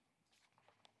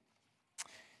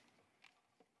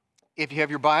If you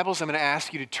have your Bibles, I'm going to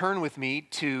ask you to turn with me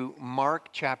to Mark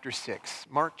chapter 6.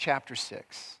 Mark chapter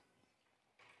 6.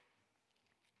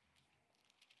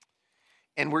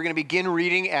 And we're going to begin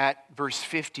reading at verse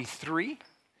 53,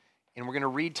 and we're going to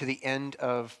read to the end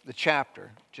of the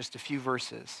chapter, just a few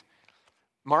verses.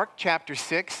 Mark chapter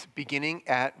 6, beginning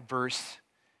at verse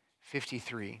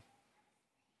 53.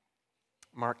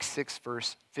 Mark 6,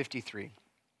 verse 53.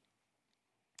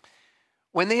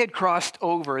 When they had crossed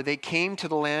over, they came to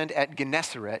the land at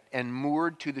Gennesaret and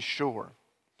moored to the shore.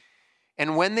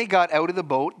 And when they got out of the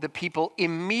boat, the people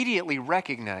immediately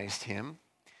recognized him,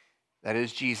 that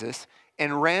is Jesus,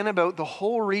 and ran about the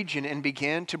whole region and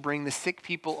began to bring the sick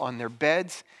people on their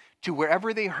beds to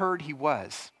wherever they heard he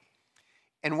was.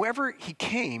 And wherever he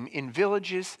came, in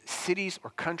villages, cities, or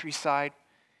countryside,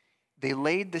 they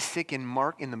laid the sick in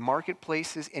the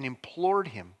marketplaces and implored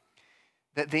him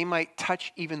that they might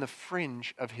touch even the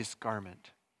fringe of his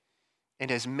garment.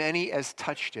 And as many as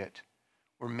touched it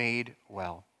were made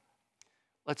well.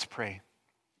 Let's pray.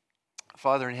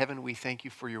 Father in heaven, we thank you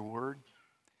for your word.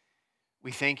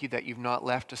 We thank you that you've not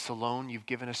left us alone. You've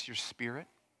given us your Spirit.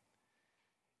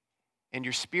 And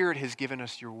your Spirit has given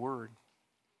us your word.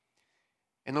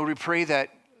 And Lord, we pray that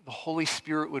the Holy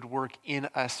Spirit would work in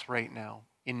us right now,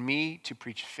 in me to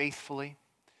preach faithfully,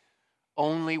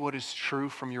 only what is true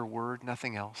from your word,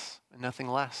 nothing else, and nothing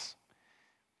less.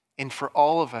 And for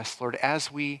all of us, Lord, as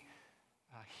we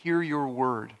hear your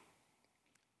word,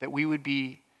 that we would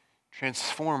be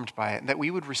transformed by it, and that we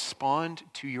would respond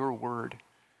to your word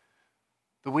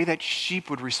the way that sheep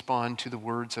would respond to the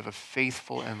words of a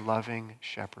faithful and loving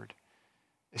shepherd,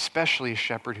 especially a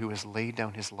shepherd who has laid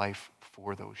down his life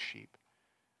for those sheep.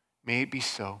 May it be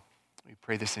so. We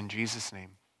pray this in Jesus'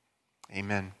 name.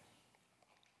 Amen.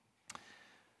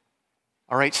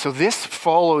 All right, so this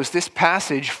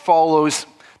passage follows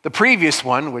the previous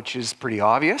one, which is pretty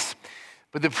obvious.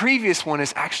 But the previous one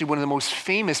is actually one of the most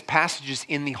famous passages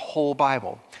in the whole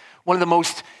Bible. One of the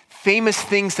most famous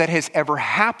things that has ever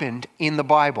happened in the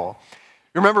Bible.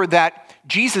 Remember that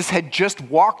Jesus had just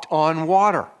walked on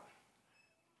water.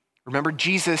 Remember,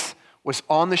 Jesus was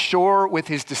on the shore with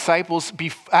his disciples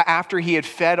after he had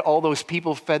fed all those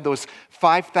people, fed those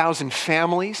 5,000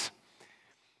 families.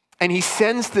 And he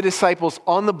sends the disciples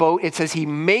on the boat. It says he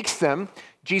makes them.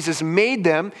 Jesus made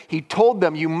them. He told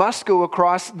them, you must go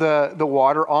across the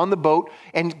water on the boat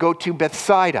and go to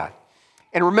Bethsaida.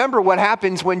 And remember what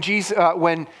happens when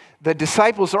the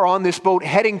disciples are on this boat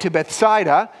heading to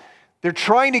Bethsaida. They're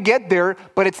trying to get there,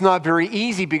 but it's not very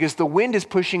easy because the wind is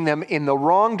pushing them in the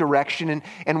wrong direction.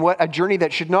 And what a journey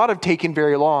that should not have taken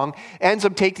very long ends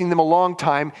up taking them a long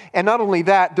time. And not only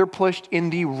that, they're pushed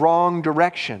in the wrong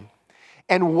direction.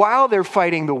 And while they're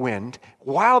fighting the wind,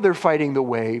 while they're fighting the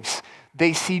waves,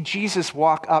 they see Jesus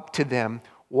walk up to them,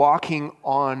 walking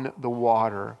on the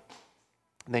water.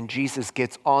 And then Jesus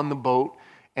gets on the boat,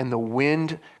 and the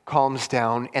wind calms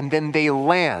down, and then they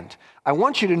land. I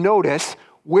want you to notice,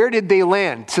 where did they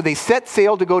land? So they set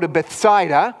sail to go to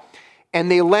Bethsaida,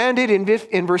 and they landed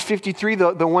in verse 53,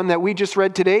 the one that we just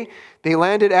read today. They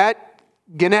landed at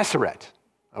Gennesaret.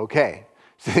 Okay.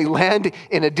 So they land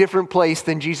in a different place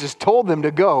than Jesus told them to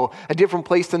go, a different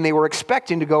place than they were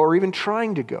expecting to go or even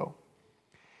trying to go.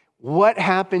 What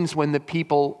happens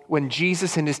when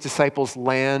Jesus and his disciples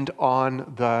land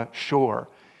on the shore?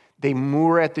 They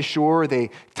moor at the shore, they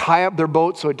tie up their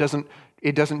boat so it doesn't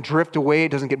drift away,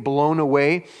 it doesn't get blown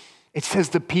away. It says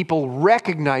the people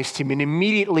recognized him, and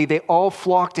immediately they all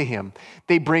flock to him.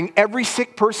 They bring every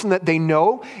sick person that they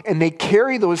know, and they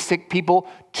carry those sick people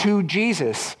to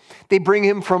Jesus. They bring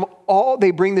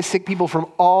the sick people from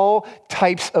all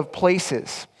types of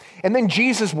places. And then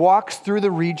Jesus walks through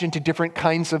the region to different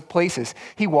kinds of places.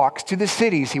 He walks to the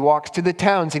cities, he walks to the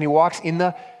towns, and he walks in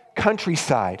the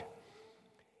countryside.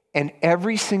 And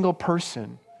every single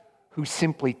person who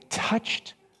simply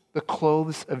touched the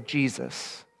clothes of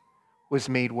Jesus was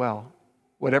made well.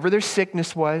 Whatever their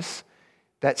sickness was,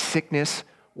 that sickness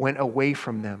went away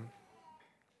from them.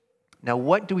 Now,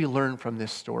 what do we learn from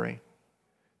this story?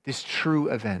 This true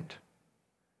event?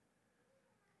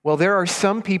 Well, there are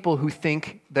some people who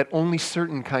think that only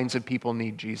certain kinds of people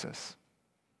need Jesus.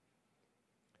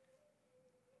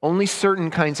 Only certain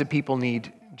kinds of people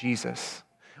need Jesus.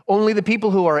 Only the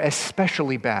people who are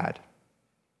especially bad.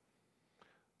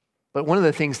 But one of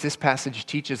the things this passage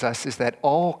teaches us is that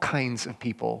all kinds of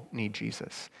people need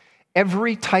Jesus.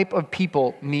 Every type of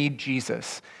people need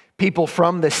Jesus. People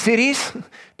from the cities,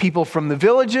 people from the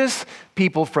villages,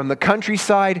 people from the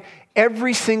countryside.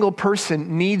 Every single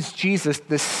person needs Jesus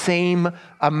the same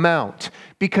amount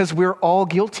because we're all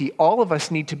guilty. All of us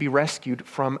need to be rescued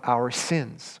from our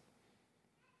sins.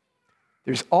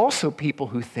 There's also people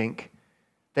who think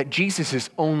that Jesus is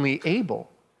only able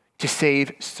to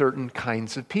save certain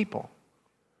kinds of people.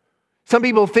 Some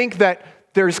people think that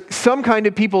there's some kind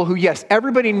of people who, yes,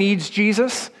 everybody needs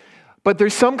Jesus, but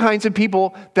there's some kinds of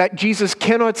people that Jesus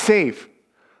cannot save.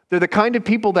 They're the kind of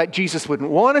people that Jesus wouldn't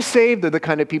want to save. They're the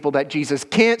kind of people that Jesus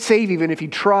can't save, even if he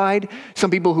tried.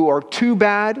 Some people who are too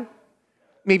bad.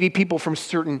 Maybe people from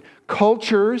certain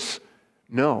cultures.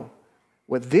 No.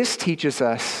 What this teaches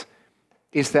us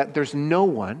is that there's no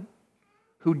one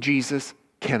who Jesus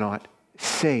cannot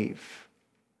save.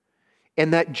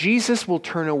 And that Jesus will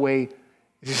turn away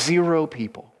 0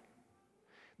 people.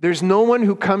 There's no one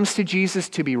who comes to Jesus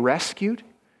to be rescued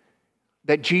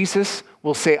that Jesus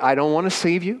will say, I don't want to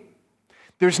save you.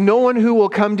 There's no one who will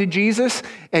come to Jesus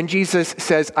and Jesus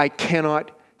says, I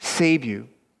cannot save you.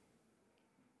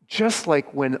 Just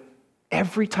like when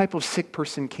every type of sick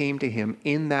person came to him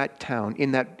in that town,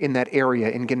 in that area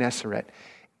in Gennesaret,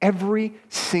 every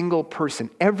single person,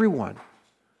 everyone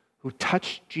who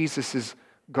touched Jesus'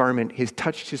 garment,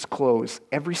 touched his clothes,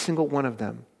 every single one of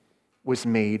them was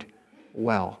made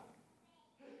well.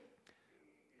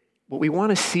 What we want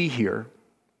to see here,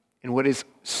 and what is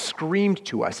screamed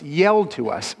to us, yelled to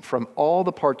us from all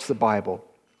the parts of the Bible,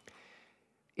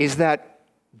 is that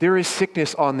there is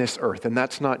sickness on this earth, and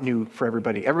that's not new for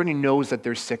everybody. Everybody knows that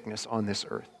there's sickness on this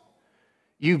earth.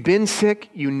 You've been sick,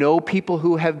 you know people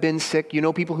who have been sick, you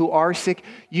know people who are sick,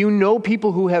 you know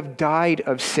people who have died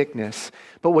of sickness.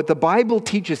 But what the Bible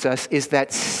teaches us is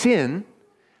that sin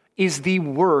is the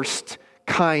worst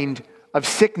kind of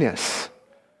sickness.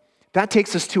 That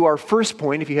takes us to our first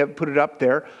point, if you have put it up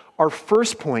there. Our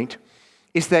first point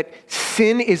is that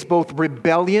sin is both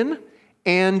rebellion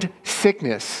and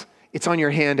sickness. It's on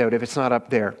your handout if it's not up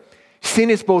there. Sin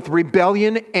is both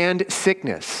rebellion and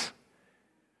sickness.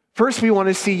 First, we want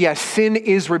to see, yes, sin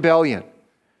is rebellion.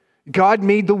 God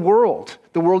made the world.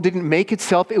 The world didn't make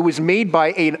itself. It was made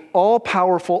by an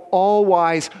all-powerful,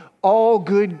 all-wise,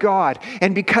 all-good God.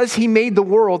 And because he made the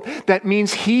world, that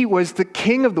means he was the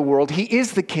king of the world. He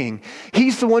is the king.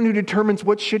 He's the one who determines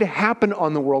what should happen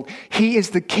on the world. He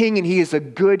is the king, and he is a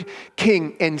good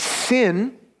king. And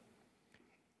sin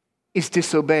is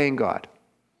disobeying God.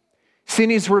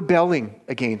 Sin is rebelling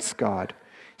against God.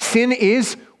 Sin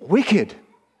is wicked.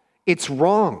 It's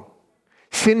wrong.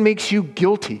 Sin makes you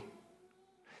guilty.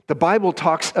 The Bible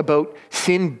talks about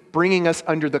sin bringing us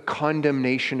under the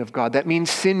condemnation of God. That means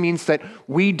sin means that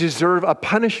we deserve a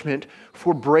punishment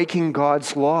for breaking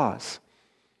God's laws.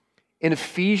 In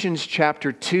Ephesians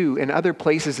chapter 2 and other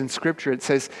places in Scripture, it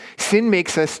says, sin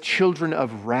makes us children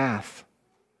of wrath.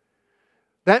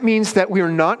 That means that we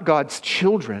are not God's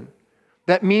children.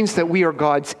 That means that we are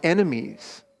God's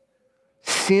enemies.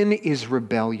 Sin is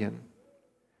rebellion.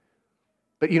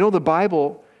 But you know, the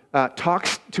Bible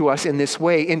talks to us in this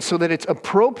way, and so that it's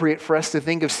appropriate for us to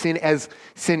think of sin as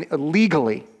sin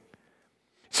legally.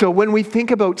 So when we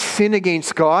think about sin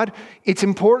against God, it's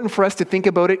important for us to think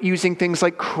about it using things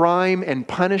like crime and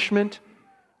punishment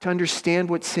to understand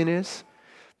what sin is.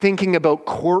 Thinking about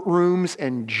courtrooms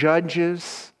and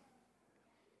judges.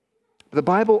 The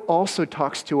Bible also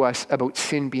talks to us about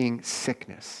sin being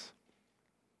sickness.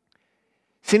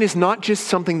 Sin is not just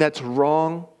something that's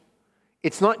wrong.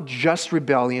 It's not just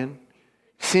rebellion.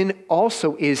 Sin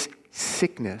also is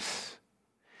sickness.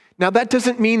 Now, that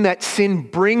doesn't mean that sin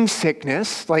brings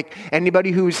sickness, like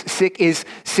anybody who's sick is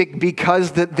sick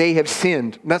because that they have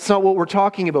sinned. That's not what we're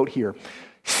talking about here.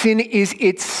 Sin is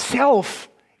itself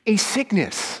a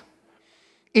sickness.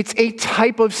 It's a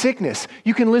type of sickness.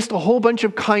 You can list a whole bunch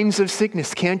of kinds of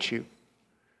sickness, can't you?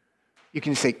 You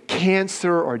can say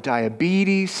cancer or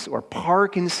diabetes or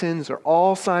Parkinson's or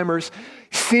Alzheimer's.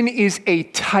 Sin is a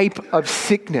type of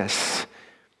sickness.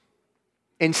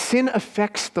 And sin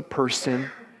affects the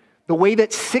person the way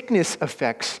that sickness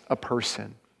affects a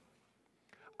person.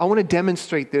 I want to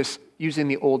demonstrate this using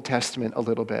the Old Testament a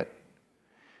little bit.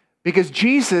 Because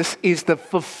Jesus is the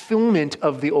fulfillment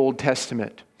of the Old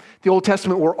Testament. The Old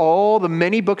Testament were all the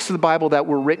many books of the Bible that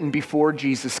were written before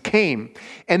Jesus came.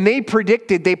 And they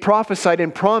predicted, they prophesied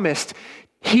and promised,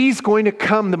 he's going to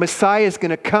come, the Messiah is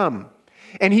going to come.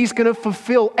 And he's going to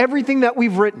fulfill everything that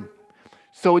we've written.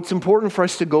 So it's important for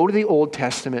us to go to the Old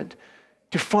Testament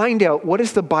to find out, what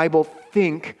does the Bible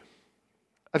think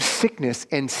of sickness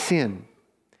and sin?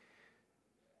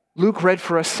 Luke read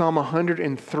for us Psalm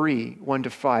 103,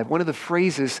 1-5. One of the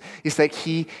phrases is that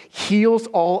he heals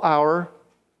all our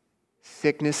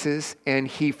sicknesses and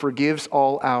he forgives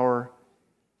all our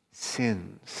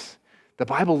sins. The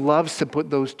Bible loves to put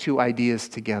those two ideas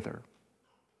together.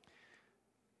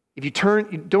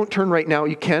 If you don't turn right now,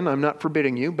 you can, I'm not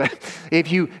forbidding you, but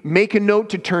if you make a note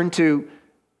to turn to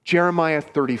Jeremiah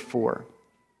 34.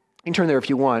 You can turn there if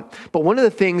you want. But one of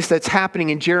the things that's happening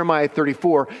in Jeremiah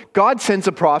 34, God sends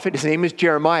a prophet, his name is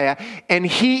Jeremiah, and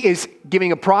he is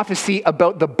giving a prophecy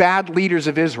about the bad leaders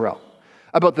of Israel,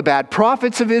 about the bad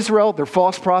prophets of Israel, they're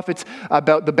false prophets,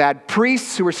 about the bad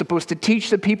priests who are supposed to teach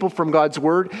the people from God's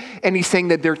word. And he's saying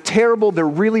that they're terrible, they're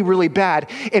really, really bad.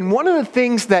 And one of the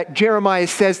things that Jeremiah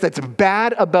says that's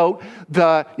bad about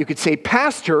you could say,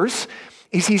 pastors,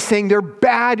 is he's saying they're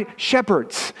bad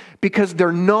shepherds because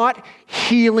they're not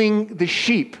healing the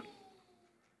sheep.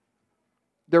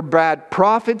 They're bad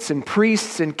prophets and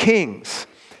priests and kings.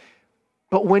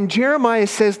 But when Jeremiah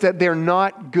says that they're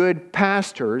not good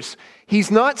pastors,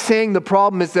 he's not saying the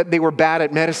problem is that they were bad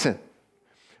at medicine.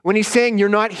 When he's saying you're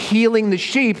not healing the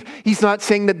sheep, he's not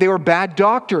saying that they were bad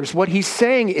doctors. What he's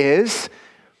saying is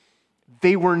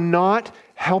they were not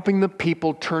helping the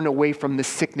people turn away from the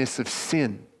sickness of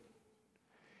sin.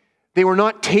 They were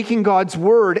not taking God's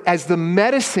word as the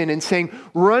medicine and saying,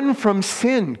 run from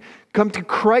sin. Come to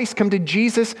Christ, come to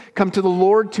Jesus, come to the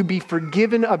Lord to be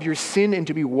forgiven of your sin and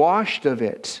to be washed of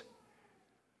it.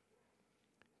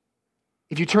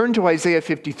 If you turn to Isaiah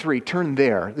 53, turn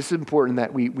there. This is important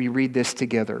that we read this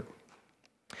together.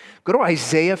 Go to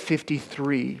Isaiah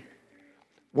 53,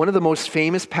 one of the most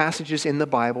famous passages in the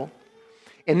Bible.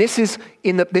 And this is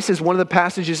one of the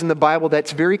passages in the Bible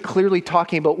that's very clearly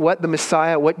talking about what the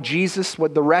Messiah, what Jesus,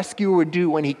 what the rescuer would do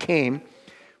when he came.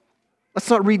 Let's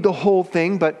not read the whole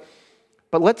thing, but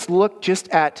let's look just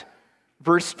at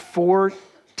verse 4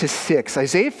 to 6.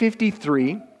 Isaiah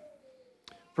 53,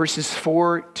 verses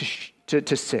 4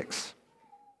 to 6.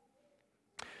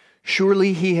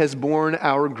 Surely he has borne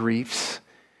our griefs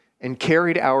and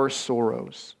carried our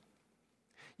sorrows.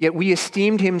 Yet we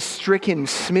esteemed him stricken,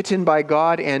 smitten by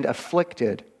God, and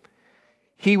afflicted.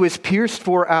 He was pierced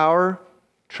for our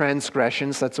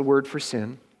transgressions, that's a word for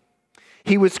sin.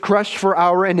 He was crushed for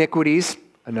our iniquities,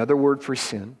 another word for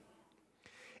sin.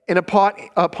 And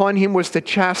upon him was the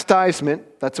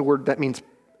chastisement, that's a word that means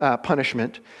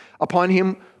punishment. Upon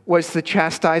him was the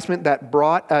chastisement that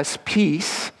brought us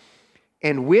peace,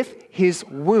 and with his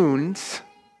wounds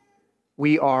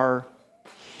we are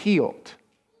healed.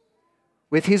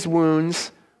 With his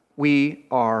wounds, we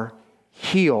are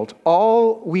healed.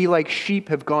 All we like sheep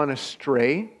have gone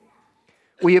astray.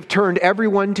 We have turned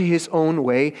everyone to his own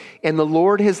way, and the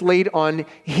Lord has laid on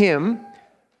him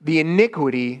the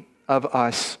iniquity of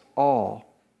us all.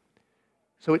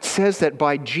 So it says that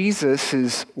by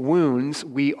Jesus' wounds,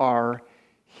 we are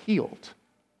healed.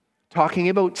 Talking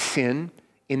about sin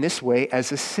in this way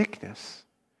as a sickness.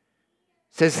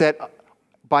 It says that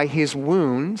by his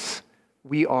wounds,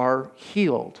 we are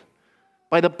healed.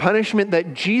 By the punishment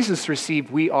that Jesus received,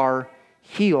 we are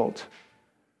healed.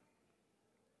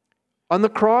 On the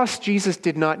cross, Jesus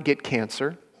did not get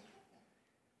cancer.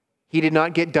 He did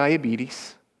not get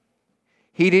diabetes.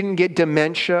 He didn't get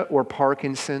dementia or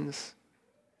Parkinson's.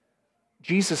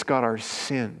 Jesus got our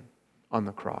sin on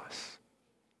the cross.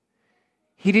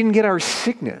 He didn't get our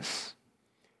sickness.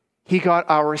 He got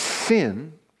our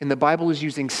sin, and the Bible is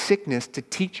using sickness to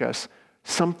teach us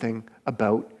something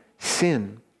about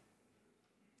sin.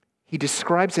 He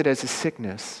describes it as a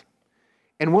sickness.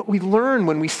 And what we learn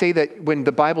when we say that, when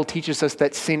the Bible teaches us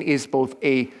that sin is both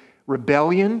a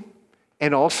rebellion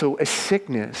and also a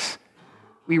sickness,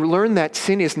 we learn that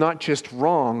sin is not just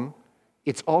wrong,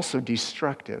 it's also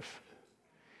destructive.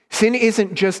 Sin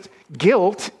isn't just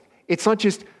guilt, it's not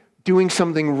just doing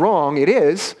something wrong, it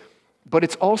is, but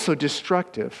it's also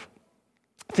destructive.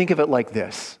 Think of it like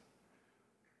this.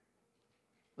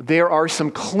 There are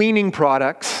some cleaning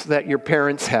products that your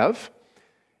parents have,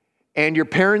 and your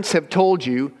parents have told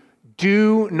you,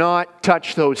 do not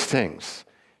touch those things.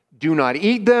 Do not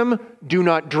eat them, do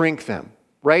not drink them,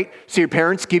 right? So your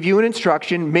parents give you an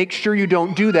instruction, make sure you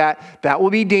don't do that. That will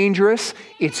be dangerous,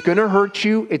 it's going to hurt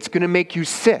you, it's going to make you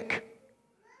sick.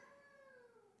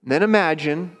 Then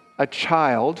imagine a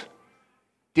child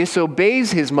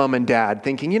disobeys his mom and dad,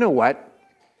 thinking, you know what?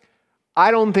 I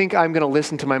don't think I'm going to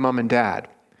listen to my mom and dad.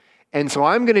 And so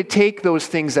I'm going to take those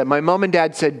things that my mom and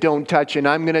dad said don't touch, and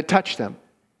I'm going to touch them.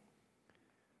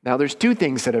 Now there's two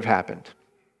things that have happened.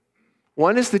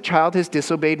 One is the child has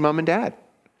disobeyed mom and dad.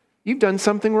 You've done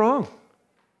something wrong.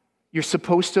 You're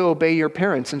supposed to obey your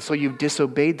parents, and so you've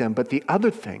disobeyed them. But the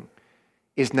other thing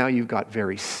is now you've got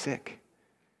very sick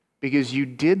because you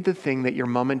did the thing that your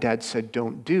mom and dad said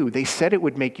don't do. They said it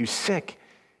would make you sick,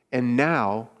 and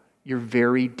now you're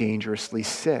very dangerously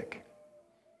sick.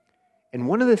 And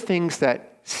one of the things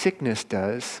that sickness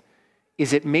does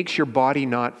is it makes your body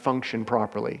not function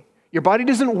properly. Your body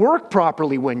doesn't work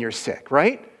properly when you're sick,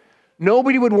 right?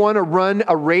 Nobody would want to run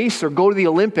a race or go to the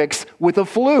Olympics with a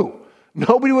flu.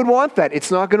 Nobody would want that.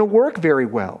 It's not going to work very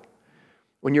well.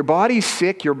 When your body's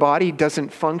sick, your body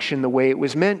doesn't function the way it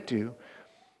was meant to.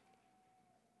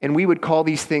 And we would call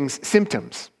these things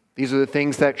symptoms. These are the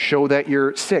things that show that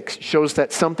you're sick, shows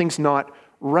that something's not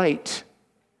right.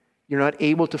 You're not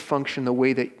able to function the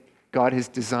way that God has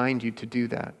designed you to do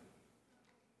that.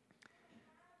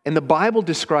 And the Bible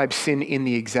describes sin in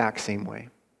the exact same way.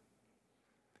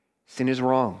 Sin is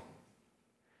wrong.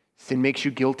 Sin makes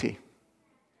you guilty.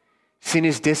 Sin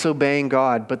is disobeying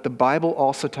God, but the Bible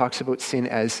also talks about sin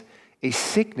as a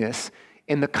sickness,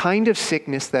 and the kind of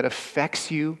sickness that affects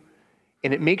you,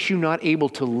 and it makes you not able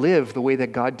to live the way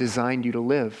that God designed you to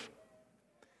live.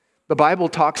 The Bible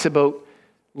talks about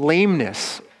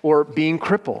lameness or being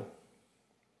crippled.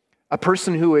 A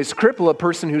person who is crippled, a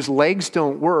person whose legs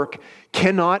don't work,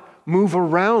 cannot move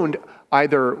around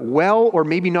either well or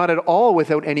maybe not at all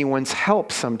without anyone's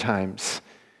help sometimes.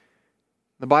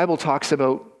 The Bible talks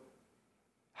about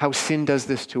how sin does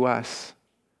this to us.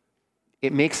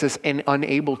 It makes us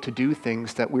unable to do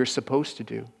things that we're supposed to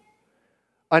do.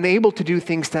 Unable to do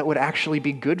things that would actually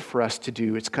be good for us to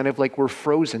do. It's kind of like we're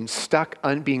frozen, stuck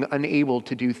on being unable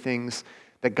to do things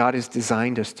that God has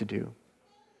designed us to do.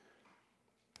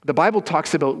 The Bible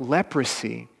talks about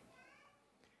leprosy.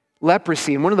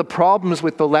 Leprosy, and one of the problems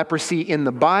with the leprosy in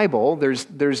the Bible, there's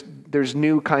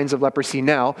new kinds of leprosy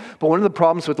now, but one of the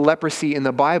problems with leprosy in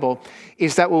the Bible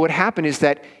is that what would happen is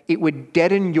that it would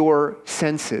deaden your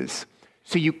senses,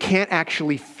 so you can't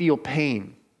actually feel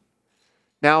pain.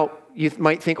 Now, you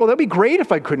might think, oh, that'd be great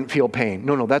if I couldn't feel pain.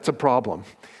 No, that's a problem.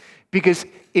 Because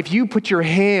if you put your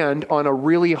hand on a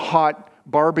really hot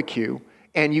barbecue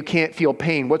and you can't feel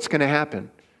pain, what's going to happen?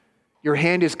 Your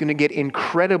hand is going to get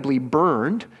incredibly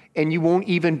burned and you won't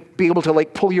even be able to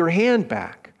pull your hand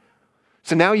back.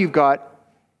 So now you've got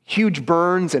huge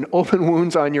burns and open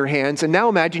wounds on your hands, and now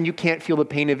imagine you can't feel the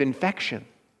pain of infection.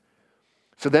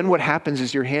 So then what happens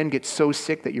is your hand gets so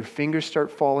sick that your fingers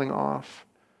start falling off.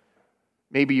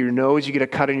 Maybe your nose, you get a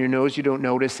cut on your nose you don't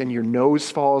notice and your nose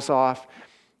falls off.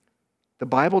 The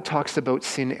Bible talks about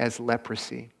sin as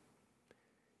leprosy,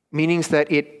 meaning that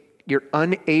you're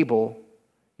unable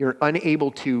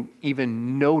to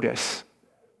even notice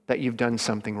that you've done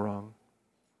something wrong.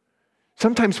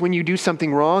 Sometimes when you do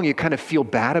something wrong, you kind of feel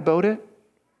bad about it.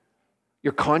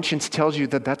 Your conscience tells you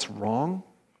that that's wrong.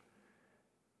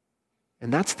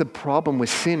 And that's the problem with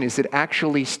sin, is it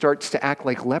actually starts to act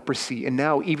like leprosy. And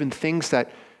now even things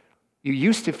that you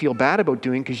used to feel bad about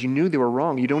doing because you knew they were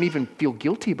wrong, you don't even feel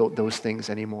guilty about those things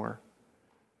anymore.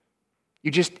 You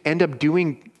just end up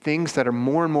doing things that are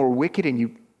more and more wicked and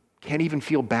you can't even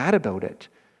feel bad about it.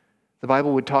 The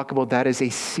Bible would talk about that as a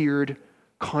seared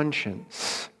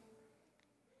conscience.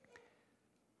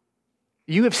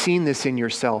 You have seen this in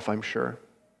yourself, I'm sure.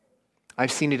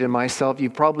 I've seen it in myself.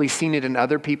 You've probably seen it in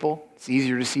other people. It's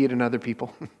easier to see it in other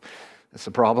people. That's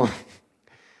the problem.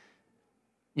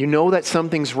 You know that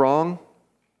something's wrong,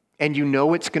 and you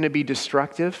know it's going to be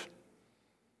destructive,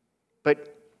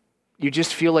 but you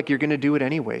just feel like you're going to do it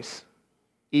anyways.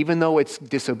 Even though it's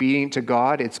disobedient to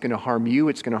God, it's going to harm you,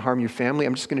 it's going to harm your family,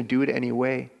 I'm just going to do it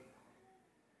anyway.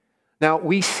 Now,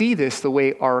 we see this the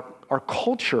way our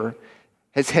culture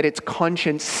has had its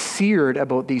conscience seared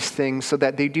about these things so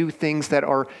that they do things that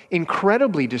are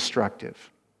incredibly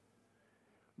destructive.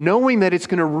 Knowing that it's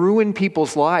going to ruin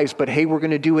people's lives, but hey, we're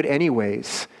going to do it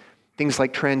anyways. Things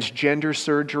like transgender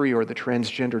surgery or the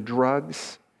transgender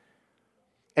drugs.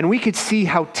 And we could see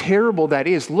how terrible that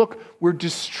is. Look, we're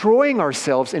destroying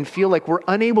ourselves and feel like we're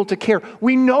unable to care.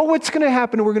 We know what's going to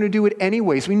happen and we're going to do it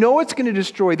anyways. We know it's going to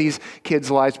destroy these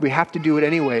kids' lives. We have to do it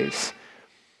anyways.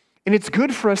 And it's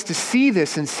good for us to see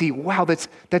this and see, wow,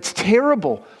 that's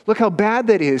terrible. Look how bad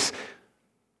that is.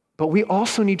 But we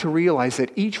also need to realize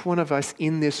that each one of us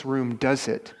in this room does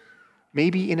it.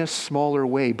 Maybe in a smaller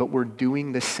way, but we're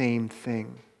doing the same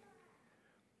thing.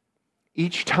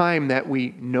 Each time that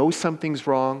we know something's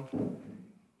wrong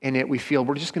and yet we feel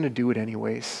we're just going to do it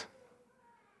anyways.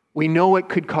 We know it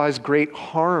could cause great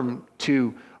harm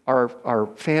to our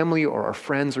family or our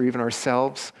friends or even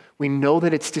ourselves. We know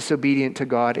that it's disobedient to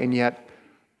God, and yet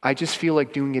I just feel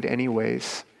like doing it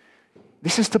anyways.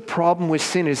 This is the problem with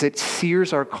sin, is it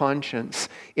sears our conscience.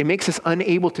 It makes us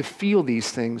unable to feel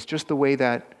these things just the way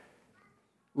that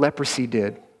leprosy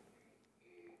did.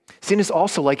 Sin is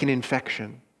also like an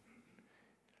infection.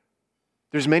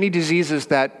 There's many diseases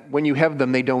that when you have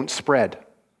them, they don't spread.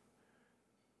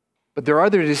 But there are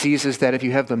other diseases that if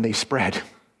you have them, they spread.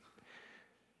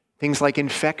 Things like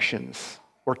infections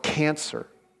or cancer.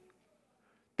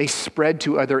 They spread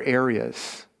to other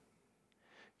areas.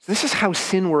 So this is how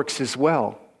sin works as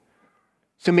well.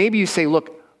 So maybe you say,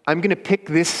 look, I'm going to pick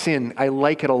this sin. I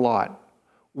like it a lot.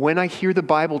 When I hear the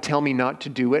Bible tell me not to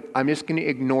do it, I'm just going to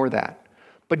ignore that.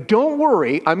 But don't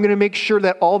worry, I'm going to make sure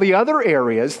that all the other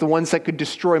areas, the ones that could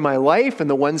destroy my life and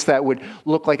the ones that would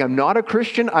look like I'm not a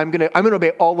Christian, I'm going to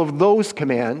obey all of those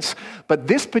commands. But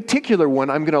this particular one,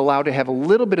 I'm going to allow to have a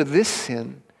little bit of this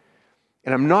sin.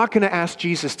 And I'm not going to ask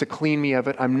Jesus to clean me of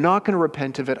it. I'm not going to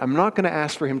repent of it. I'm not going to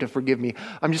ask for him to forgive me.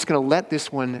 I'm just going to let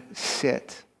this one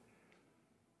sit.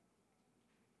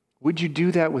 Would you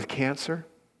do that with cancer?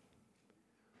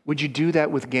 Would you do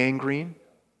that with gangrene?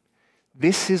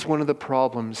 This is one of the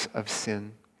problems of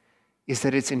sin, is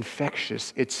that it's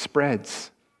infectious. It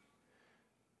spreads.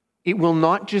 It will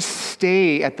not just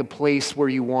stay at the place where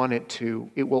you want it to.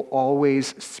 It will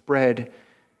always spread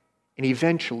and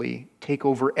eventually take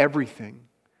over everything.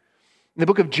 In the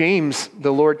book of James,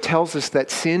 the Lord tells us that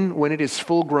sin, when it is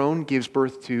full grown, gives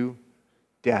birth to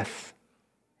death.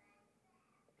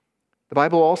 The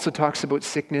Bible also talks about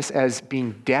sickness as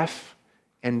being deaf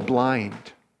and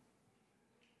blind.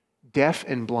 Deaf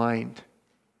and blind.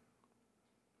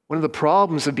 One of the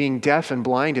problems of being deaf and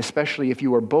blind, especially if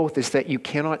you are both, is that you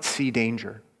cannot see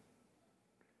danger.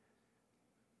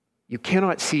 You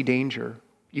cannot see danger.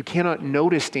 You cannot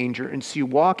notice danger, and so you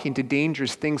walk into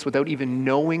dangerous things without even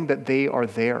knowing that they are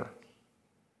there.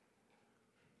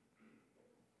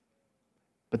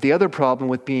 But the other problem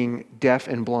with being deaf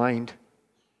and blind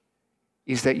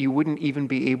is that you wouldn't even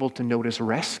be able to notice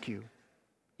rescue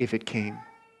if it came.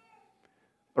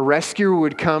 A rescuer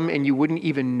would come and you wouldn't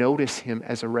even notice him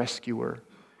as a rescuer.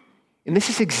 And this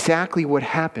is exactly what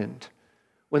happened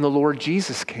when the Lord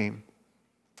Jesus came.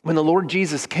 When the Lord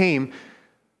Jesus came,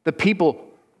 the people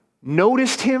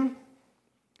noticed him.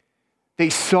 They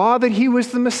saw that he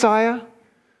was the Messiah,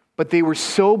 but they were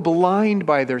so blind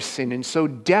by their sin and so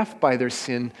deaf by their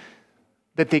sin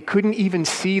that they couldn't even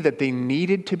see that they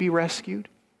needed to be rescued,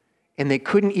 and they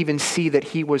couldn't even see that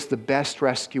he was the best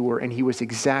rescuer and he was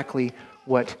exactly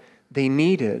what they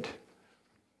needed.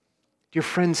 Dear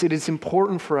friends, it is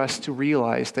important for us to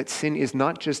realize that sin is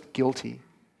not just guilty.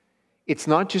 It's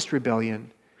not just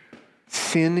rebellion.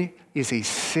 Sin is a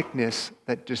sickness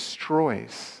that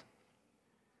destroys.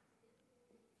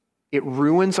 It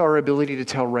ruins our ability to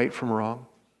tell right from wrong.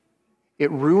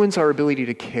 It ruins our ability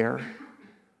to care.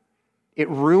 It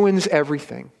ruins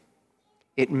everything.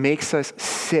 It makes us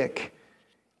sick,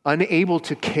 unable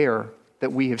to care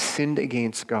that we have sinned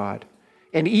against God,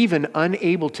 and even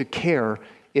unable to care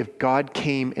if God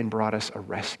came and brought us a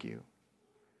rescue.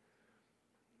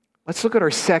 Let's look at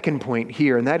our second point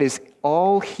here, and that is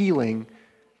all healing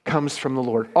comes from the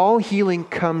Lord. All healing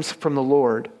comes from the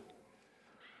Lord.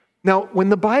 Now, when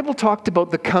the Bible talked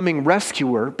about the coming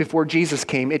rescuer before Jesus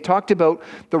came, it talked about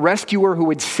the rescuer who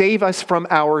would save us from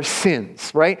our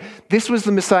sins, right? This was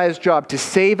the Messiah's job, to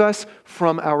save us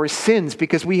from our sins,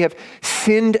 because we have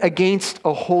sinned against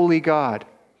a holy God.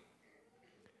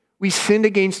 We sinned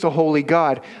against a holy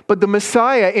God. But the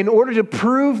Messiah, in order to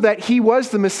prove that he was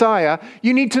the Messiah,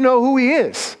 you need to know who he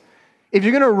is. If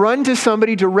you're going to run to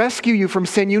somebody to rescue you from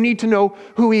sin, you need to know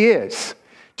who he is.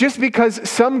 Just because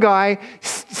some guy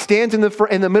stands in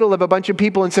the middle of a bunch of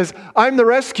people and says, I'm the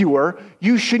rescuer,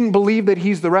 you shouldn't believe that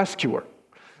he's the rescuer.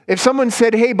 If someone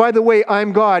said, hey, by the way,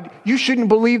 I'm God, you shouldn't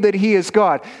believe that he is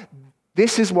God.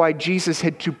 This is why Jesus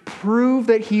had to prove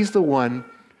that he's the one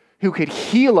who could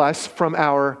heal us from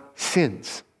our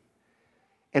sins.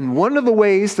 And one of the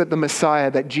ways that the Messiah,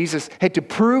 that Jesus had to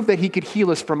prove that he could heal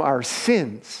us from our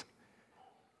sins,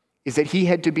 is that he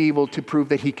had to be able to prove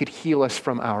that he could heal us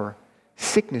from our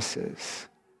sicknesses.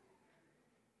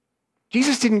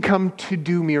 Jesus didn't come to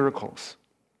do miracles.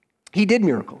 He did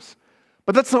miracles,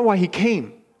 but that's not why he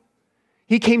came.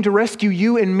 He came to rescue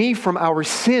you and me from our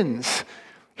sins.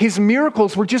 His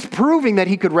miracles were just proving that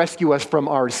he could rescue us from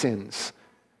our sins.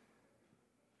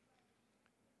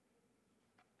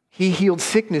 He healed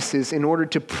sicknesses in order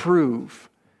to prove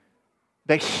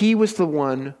that he was the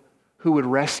one who would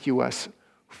rescue us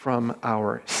from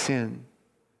our sin.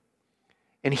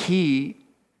 And he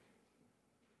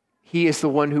is the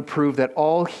one who proved that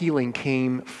all healing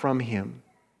came from him.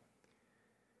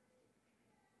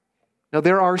 Now,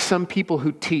 there are some people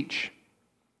who teach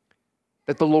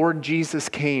that the Lord Jesus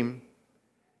came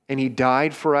and he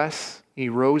died for us, he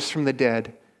rose from the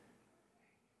dead,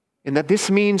 and that this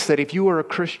means that if you are a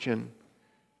Christian,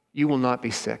 you will not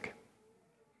be sick.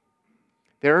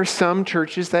 There are some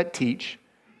churches that teach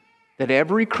that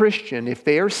every Christian, if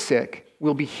they are sick,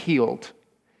 will be healed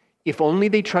if only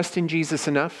they trust in Jesus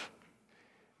enough,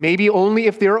 maybe only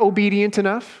if they're obedient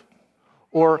enough,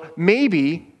 or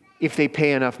maybe if they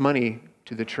pay enough money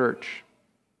to the church.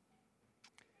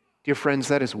 Dear friends,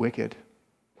 that is wicked.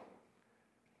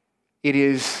 It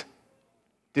is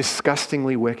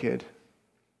disgustingly wicked.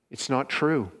 It's not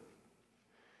true.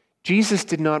 Jesus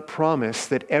did not promise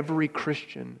that every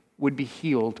Christian would be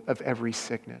healed of every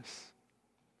sickness.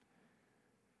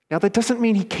 Now, that doesn't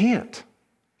mean he can't.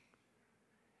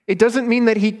 It doesn't mean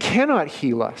that he cannot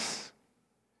heal us.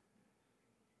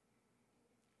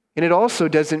 And it also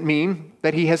doesn't mean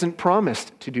that he hasn't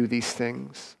promised to do these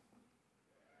things.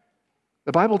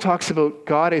 The Bible talks about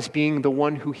God as being the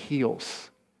one who heals.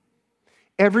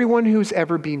 Everyone who's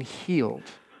ever been healed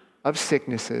of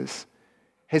sicknesses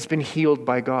has been healed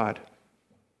by God.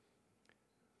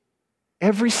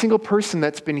 Every single person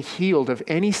that's been healed of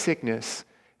any sickness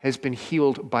has been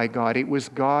healed by God. It was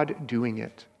God doing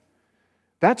it.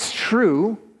 That's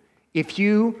true if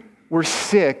you were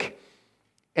sick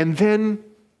and then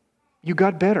you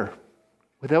got better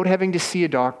without having to see a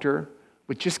doctor,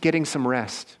 with just getting some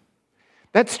rest.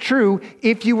 That's true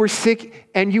if you were sick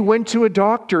and you went to a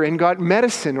doctor and got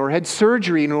medicine or had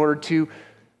surgery in order to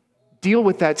deal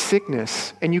with that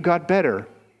sickness and you got better.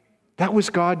 That was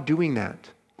God doing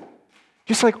that.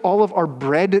 Just like all of our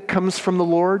bread comes from the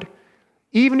Lord,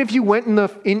 even if you went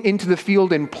into the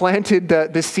field and planted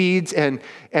the seeds and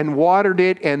watered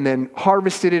it and then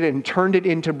harvested it and turned it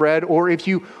into bread, or if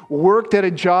you worked at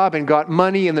a job and got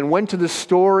money and then went to the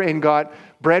store and got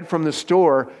bread from the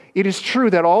store, it is true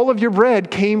that all of your bread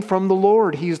came from the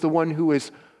Lord. He is the one who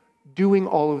is doing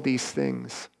all of these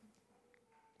things.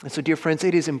 And so, dear friends,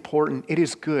 it is important, it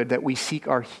is good that we seek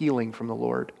our healing from the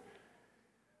Lord,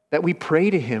 that we pray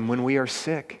to Him when we are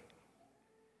sick.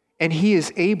 And He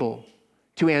is able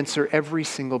to answer every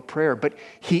single prayer. But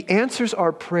He answers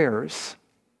our prayers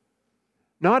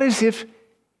not as if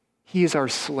He is our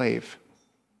slave,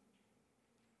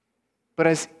 but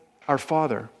as our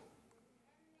Father.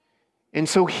 And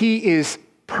so He is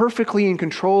perfectly in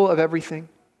control of everything.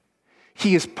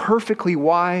 He is perfectly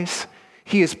wise.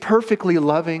 He is perfectly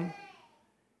loving.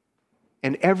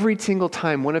 And every single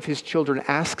time one of His children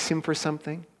asks Him for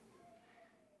something,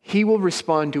 He will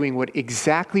respond doing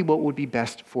exactly what would be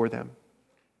best for them.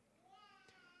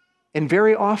 And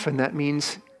very often that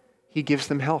means He gives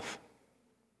them health.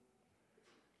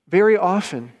 Very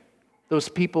often His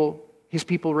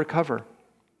people recover.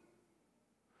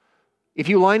 If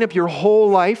you line up your whole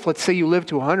life, let's say you live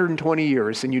to 120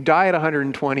 years and you die at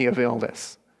 120 of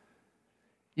illness,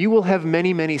 you will have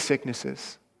many, many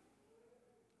sicknesses.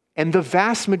 And the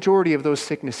vast majority of those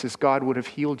sicknesses God would have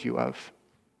healed you of.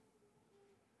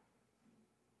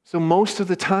 So most of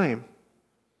the time,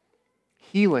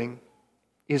 healing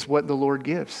is what the Lord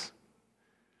gives.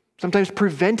 Sometimes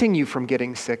preventing you from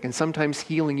getting sick and sometimes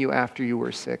healing you after you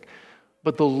were sick.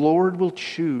 But the Lord will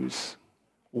choose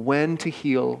when to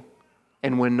heal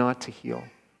and when not to heal.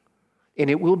 And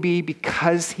it will be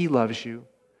because He loves you,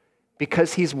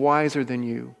 because He's wiser than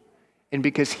you, and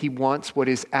because He wants what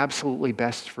is absolutely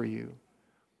best for you.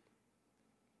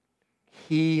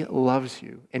 He loves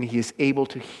you, and He is able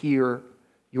to hear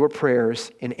your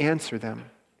prayers and answer them.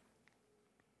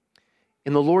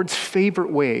 And the Lord's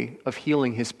favorite way of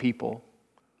healing His people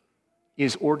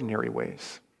is ordinary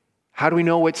ways. How do we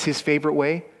know what's His favorite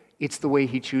way? It's the way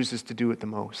He chooses to do it the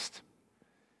most.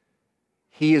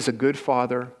 He is a good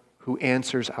Father who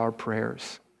answers our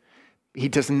prayers. He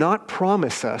does not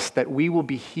promise us that we will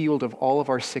be healed of all of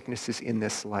our sicknesses in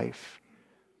this life.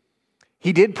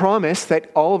 He did promise that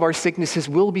all of our sicknesses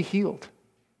will be healed.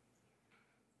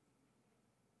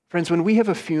 Friends, when we have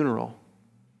a funeral,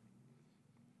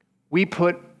 we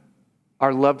put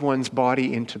our loved one's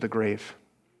body into the grave.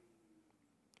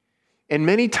 And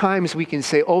many times we can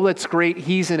say, oh, that's great,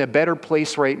 he's in a better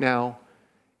place right now.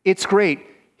 It's great.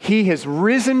 He has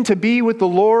risen to be with the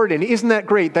Lord, and isn't that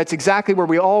great? That's exactly where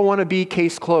we all want to be,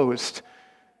 case closed.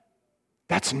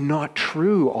 That's not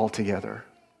true altogether.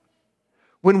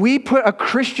 When we put a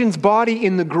Christian's body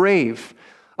in the grave,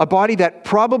 a body that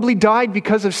probably died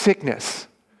because of sickness,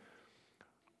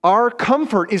 our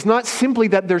comfort is not simply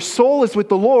that their soul is with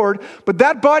the Lord, but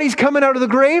that body's coming out of the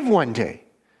grave one day.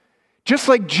 Just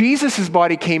like Jesus'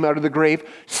 body came out of the grave,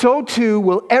 so too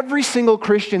will every single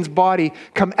Christian's body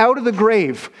come out of the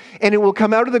grave. And it will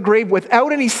come out of the grave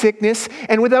without any sickness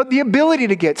and without the ability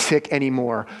to get sick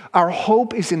anymore. Our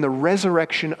hope is in the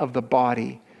resurrection of the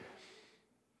body.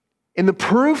 And the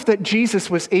proof that Jesus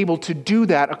was able to do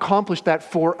that, accomplish that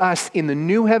for us in the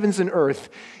new heavens and earth,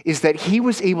 is that He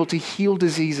was able to heal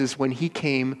diseases when He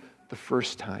came the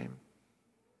first time.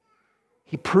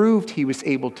 He proved He was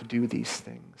able to do these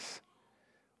things.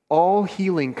 All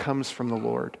healing comes from the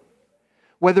Lord.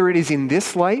 Whether it is in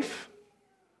this life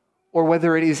or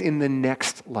whether it is in the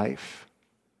next life.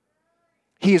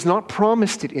 He has not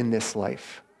promised it in this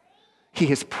life. He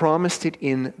has promised it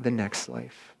in the next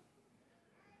life.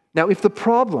 Now, if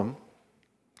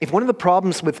one of the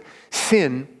problems with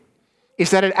sin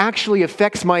is that it actually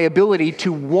affects my ability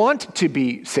to want to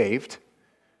be saved,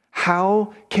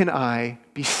 how can I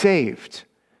be saved?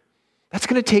 That's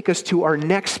going to take us to our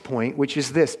next point, which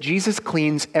is this: Jesus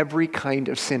cleans every kind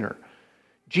of sinner.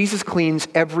 Jesus cleans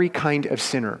every kind of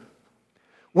sinner.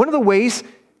 One of the ways,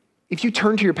 if you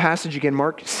turn to your passage again,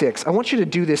 Mark 6, I want you to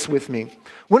do this with me.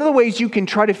 One of the ways you can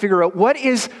try to figure out what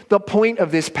is the point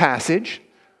of this passage,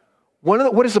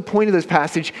 what is the point of this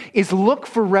passage, is look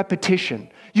for repetition.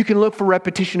 You can look for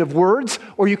repetition of words,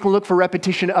 or you can look for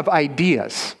repetition of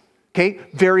ideas. Okay?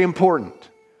 Very important.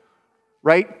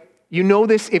 Right? You know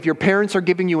this if your parents are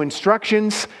giving you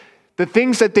instructions. The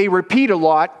things that they repeat a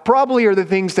lot probably are the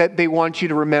things that they want you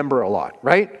to remember a lot,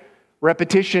 right?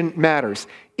 Repetition matters.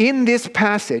 In this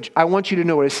passage, I want you to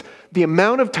notice the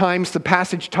amount of times the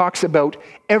passage talks about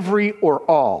every or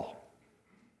all.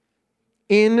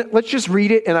 Let's just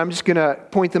read it, and I'm just going to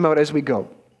point them out as we go.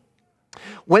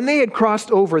 When they had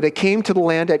crossed over, they came to the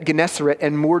land at Gennesaret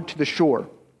and moored to the shore.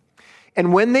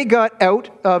 And when they got out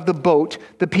of the boat,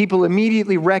 the people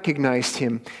immediately recognized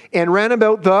him and ran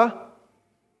about the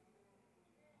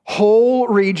whole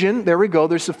region, there we go,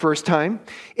 there's the first time,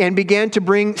 and began to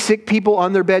bring sick people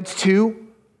on their beds to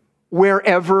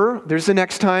wherever, there's the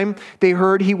next time, they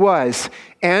heard he was.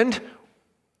 And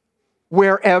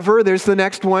wherever, there's the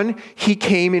next one, he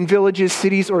came, in villages,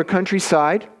 cities, or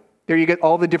countryside. There you get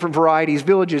all the different varieties,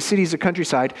 villages, cities, or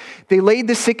countryside. They laid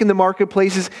the sick in the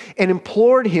marketplaces and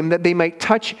implored him that they might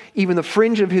touch even the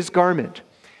fringe of his garment.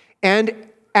 And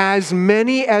as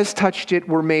many as touched it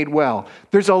were made well.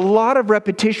 There's a lot of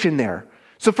repetition there.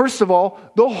 So first of all,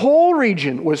 the whole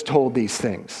region was told these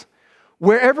things.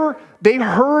 Wherever they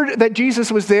heard that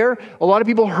Jesus was there, a lot of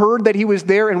people heard that he was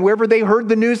there, and wherever they heard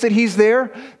the news that he's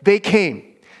there, they came.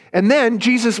 And then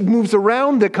Jesus moves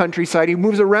around the countryside, he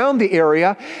moves around the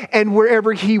area, and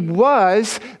wherever he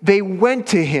was, they went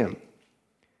to him.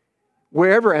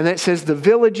 Wherever, and that says the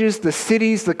villages, the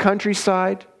cities, the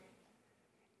countryside.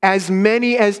 As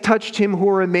many as touched him who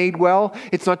were made well.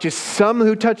 It's not just some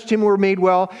who touched him who were made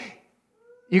well.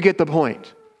 You get the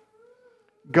point.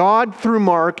 God, through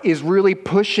Mark, is really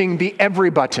pushing the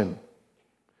every button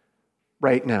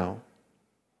right now.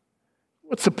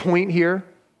 What's the point here?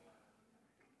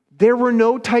 There were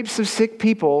no types of sick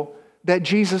people that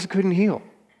Jesus couldn't heal.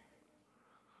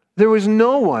 There was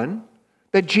no one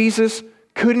that Jesus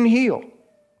couldn't heal.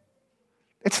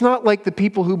 It's not like the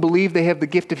people who believe they have the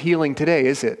gift of healing today,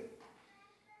 is it?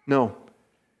 No.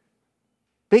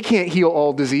 They can't heal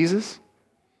all diseases.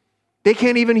 They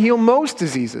can't even heal most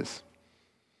diseases.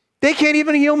 They can't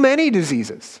even heal many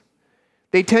diseases.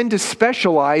 They tend to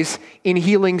specialize in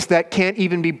healings that can't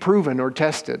even be proven or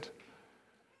tested.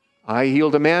 I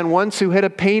healed a man once who had a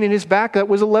pain in his back that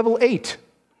was a level 8.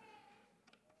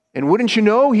 And wouldn't you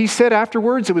know, he said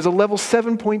afterwards it was a level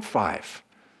 7.5.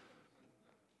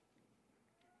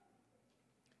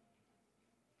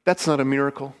 That's not a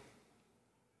miracle.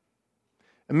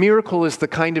 A miracle is the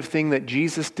kind of thing that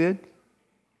Jesus did,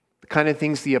 the kind of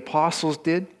things the apostles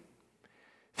did,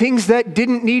 things that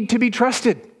didn't need to be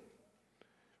trusted.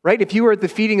 Right? If you were at the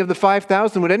feeding of the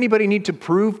 5,000, would anybody need to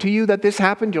prove to you that this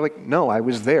happened? You're like, no, I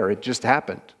was there. It just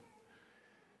happened.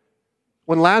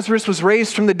 When Lazarus was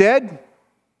raised from the dead,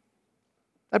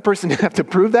 that person didn't have to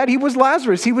prove that. He was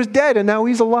Lazarus. He was dead, and now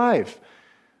he's alive.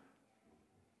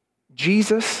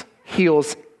 Jesus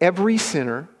heals every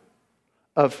sinner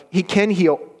he can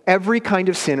heal every kind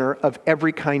of sinner of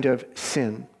every kind of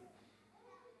sin.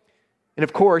 And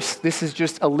of course, this is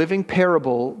just a living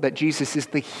parable that Jesus is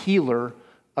the healer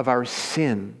of our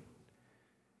sin.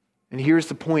 And here's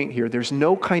the point here. There's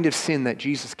no kind of sin that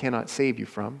Jesus cannot save you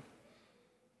from.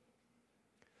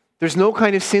 There's no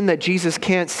kind of sin that Jesus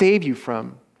can't save you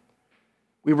from.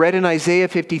 We read in Isaiah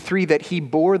 53 that he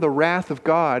bore the wrath of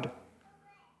God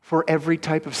for every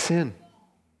type of sin.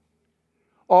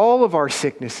 All of our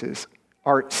sicknesses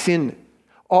are sin.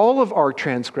 All of our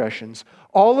transgressions,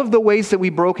 all of the ways that we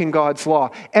broke in God's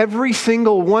law, every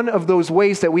single one of those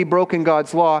ways that we broke in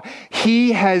God's law,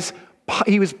 he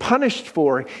was punished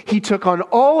for. He took on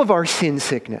all of our sin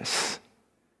sickness.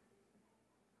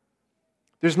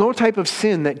 There's no type of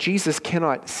sin that Jesus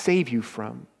cannot save you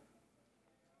from.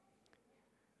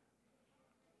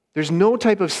 There's no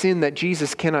type of sin that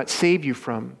Jesus cannot save you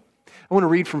from. I want to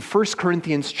read from 1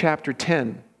 Corinthians chapter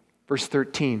 10, verse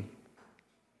 13.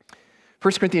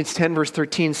 1 Corinthians 10, verse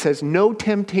 13 says, no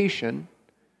temptation,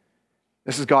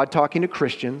 this is God talking to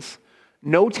Christians,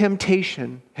 No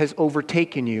temptation has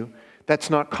overtaken you that's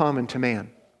not common to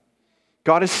man.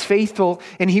 God is faithful,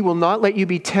 and he will not let you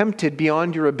be tempted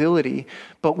beyond your ability,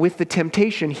 but with the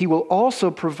temptation, he will also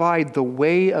provide the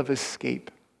way of escape,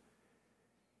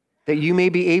 that you may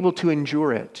be able to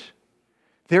endure it.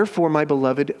 Therefore, my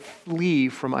beloved, flee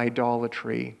from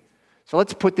idolatry. So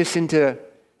let's put this into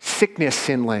sickness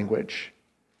sin language.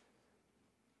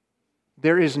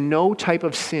 There is no type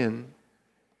of sin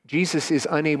Jesus is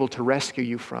unable to rescue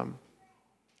you from.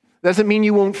 Doesn't mean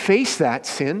you won't face that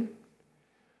sin,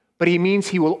 but he means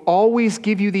he will always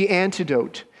give you the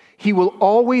antidote. He will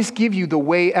always give you the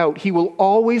way out. He will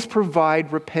always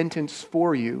provide repentance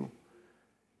for you.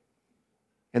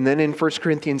 And then in 1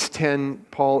 Corinthians 10,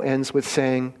 Paul ends with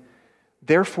saying,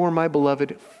 therefore, my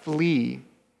beloved, flee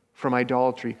from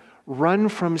idolatry. Run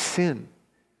from sin.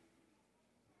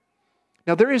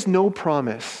 Now, there is no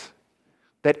promise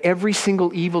that every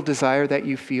single evil desire that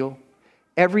you feel,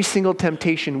 every single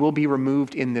temptation will be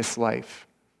removed in this life.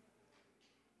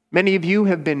 Many of you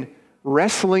have been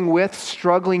wrestling with,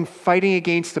 struggling, fighting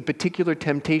against a particular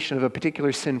temptation of a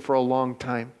particular sin for a long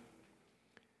time.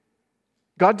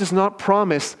 God does not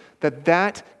promise that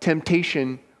that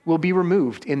temptation will be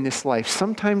removed in this life.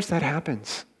 Sometimes that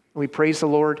happens. And we praise the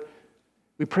Lord.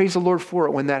 We praise the Lord for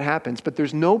it when that happens. But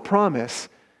there's no promise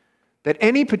that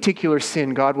any particular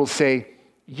sin, God will say,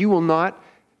 you will not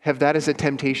have that as a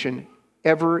temptation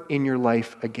ever in your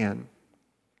life again.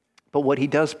 But what he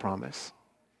does promise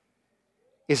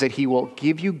is that he will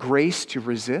give you grace to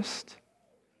resist,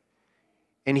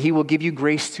 and he will give you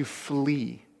grace to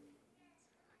flee.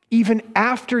 Even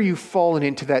after you've fallen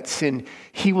into that sin,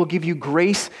 he will give you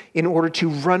grace in order to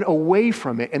run away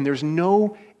from it, and there's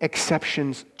no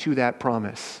exceptions to that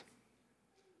promise.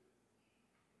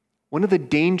 One of the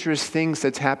dangerous things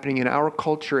that's happening in our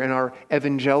culture, in our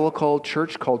evangelical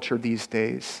church culture these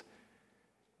days,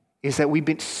 is that we've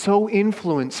been so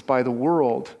influenced by the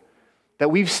world that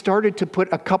we've started to put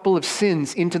a couple of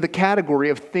sins into the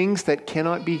category of things that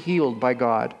cannot be healed by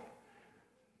God.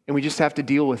 And we just have to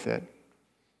deal with it.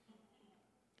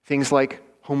 Things like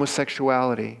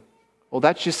homosexuality. Well,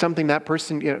 that's just something that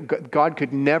person, God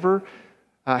could never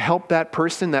help that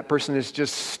person. That person is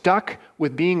just stuck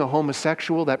with being a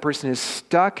homosexual. That person is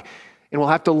stuck and will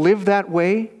have to live that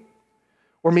way.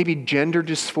 Or maybe gender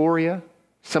dysphoria.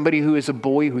 Somebody who is a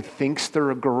boy who thinks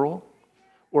they're a girl,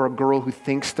 or a girl who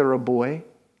thinks they're a boy.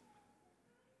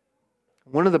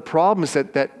 One of the problems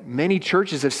that many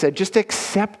churches have said, just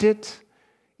accept it.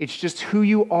 It's just who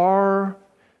you are.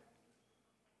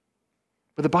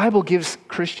 But the Bible gives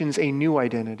Christians a new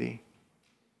identity.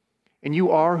 And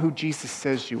you are who Jesus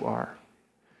says you are.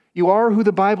 You are who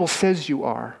the Bible says you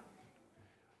are.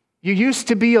 You used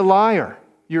to be a liar.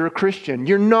 You're a Christian.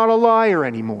 You're not a liar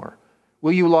anymore.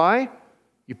 Will you lie?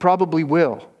 You probably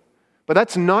will. But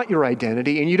that's not your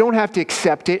identity, and you don't have to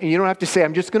accept it, and you don't have to say,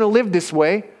 I'm just going to live this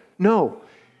way. No.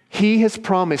 He has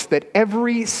promised that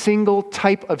every single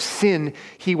type of sin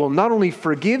he will not only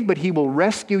forgive, but he will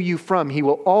rescue you from. He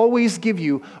will always give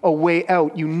you a way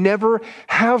out. You never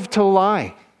have to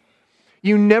lie.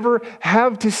 You never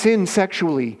have to sin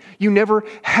sexually. You never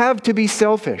have to be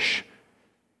selfish.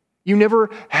 You never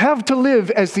have to live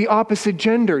as the opposite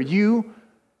gender. You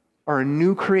are a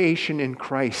new creation in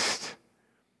Christ.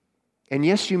 And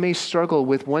yes, you may struggle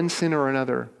with one sin or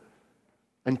another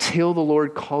until the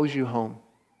Lord calls you home.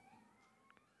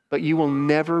 But you will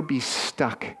never be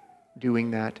stuck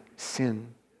doing that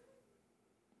sin.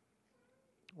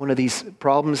 One of these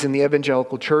problems in the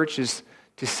evangelical church is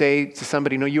to say to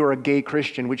somebody, no, you are a gay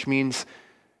Christian, which means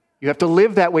you have to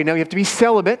live that way. Now you have to be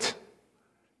celibate.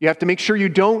 You have to make sure you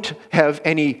don't have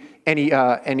any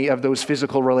of those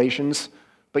physical relations.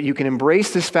 But you can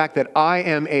embrace this fact that I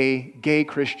am a gay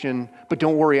Christian, but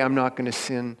don't worry, I'm not going to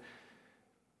sin.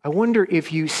 I wonder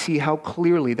if you see how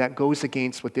clearly that goes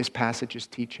against what this passage is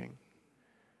teaching.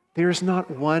 There is not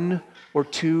one or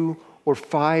two or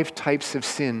five types of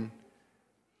sin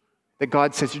that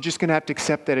God says you're just going to have to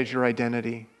accept that as your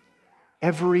identity.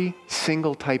 Every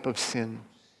single type of sin,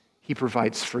 he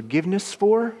provides forgiveness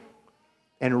for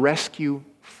and rescue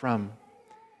from.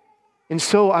 And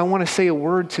so I want to say a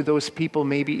word to those people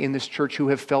maybe in this church who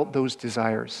have felt those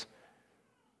desires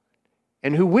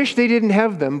and who wish they didn't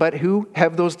have them, but who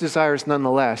have those desires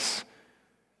nonetheless.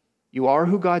 You are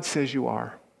who God says you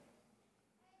are.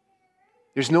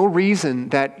 There's no reason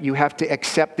that you have to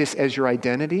accept this as your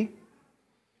identity.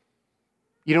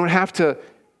 You don't have to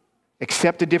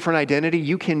accept a different identity.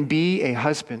 You can be a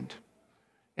husband,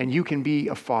 and you can be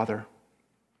a father,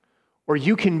 or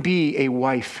you can be a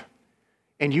wife,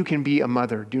 and you can be a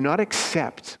mother. Do not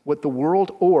accept what the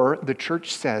world or the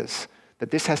church says that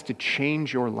this has to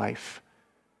change your life,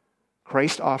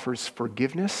 Christ offers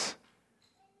forgiveness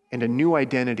and a new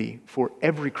identity for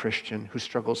every Christian who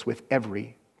struggles with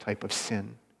every type of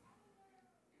sin.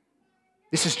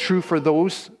 This is true for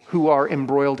those who are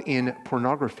embroiled in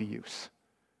pornography use,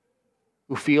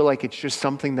 who feel like it's just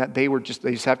something that they just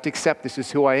have to accept. This is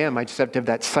who I am. I just have to have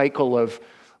that cycle of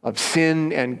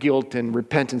sin and guilt and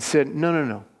repentance. Sin.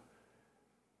 No.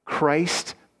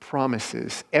 Christ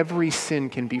promises every sin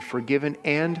can be forgiven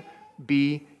and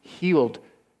be healed.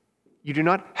 You do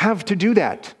not have to do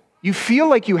that. You feel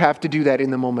like you have to do that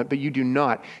in the moment, but you do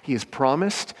not. He has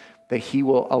promised that he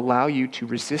will allow you to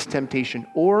resist temptation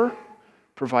or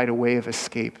provide a way of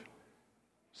escape.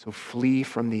 So flee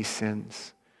from these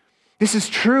sins. This is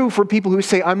true for people who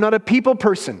say, I'm not a people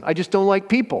person. I just don't like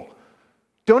people.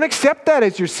 Don't accept that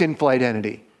as your sinful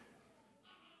identity.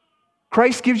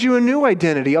 Christ gives you a new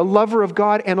identity, a lover of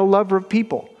God and a lover of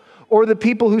people. Or the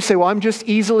people who say, well, I'm just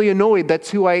easily annoyed. That's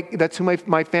who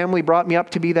my family brought me up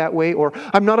to be that way. Or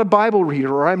I'm not a Bible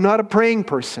reader, or I'm not a praying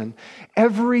person.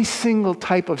 Every single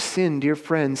type of sin, dear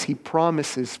friends, he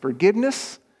promises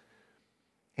forgiveness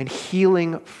and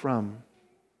healing from.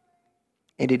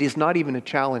 And it is not even a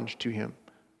challenge to him.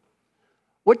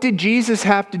 What did Jesus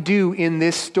have to do in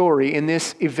this story, in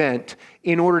this event,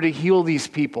 in order to heal these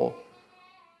people?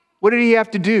 What did he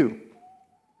have to do?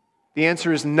 The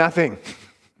answer is nothing.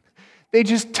 They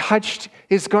just touched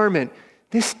his garment.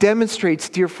 This demonstrates,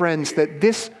 dear friends, that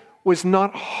this was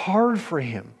not hard for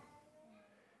him.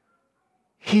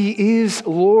 He is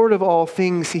Lord of all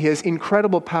things. He has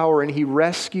incredible power, and he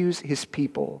rescues his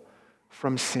people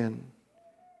from sin.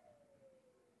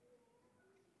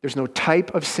 There's no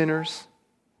type of sinners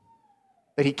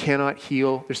that he cannot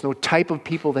heal. There's no type of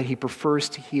people that he prefers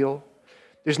to heal.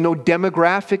 There's no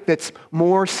demographic that's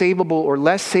more savable or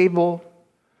less savable.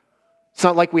 It's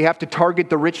not like we have to target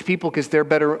the rich people because they're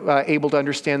better able to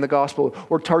understand the gospel,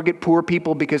 or target poor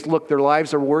people because, look, their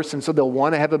lives are worse and so they'll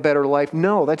want to have a better life.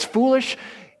 No, that's foolish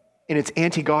and it's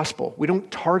anti-gospel. We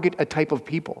don't target a type of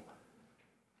people.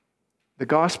 The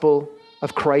gospel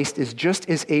of Christ is just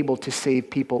as able to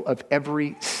save people of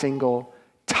every single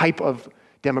type of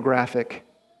demographic.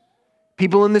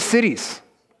 People in the cities,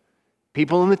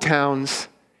 people in the towns,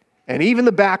 and even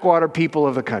the backwater people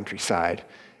of the countryside.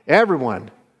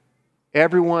 Everyone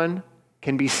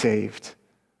can be saved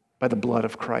by the blood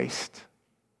of Christ.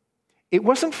 It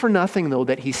wasn't for nothing, though,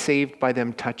 that he's saved by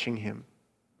them touching him.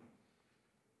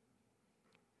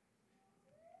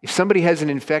 If somebody has an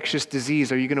infectious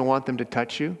disease, are you going to want them to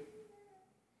touch you?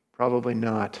 Probably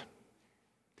not.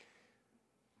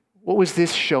 What was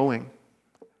this showing?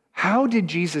 How did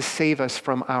Jesus save us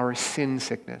from our sin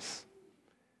sickness?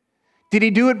 Did he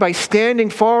do it by standing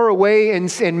far away and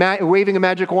waving a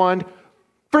magic wand?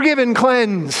 Forgiven,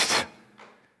 cleansed.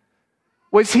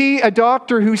 Was he a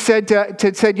doctor who said,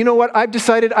 you know what, I've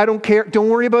decided I don't care, don't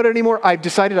worry about it anymore. I've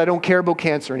decided I don't care about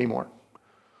cancer anymore.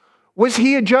 Was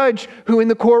he a judge who in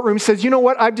the courtroom says, you know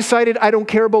what, I've decided I don't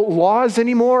care about laws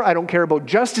anymore. I don't care about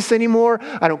justice anymore.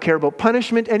 I don't care about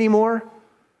punishment anymore.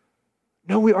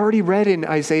 No, we already read in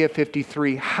Isaiah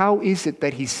 53, how is it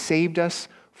that he saved us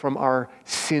from our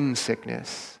sin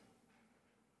sickness?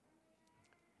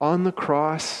 On the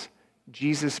cross,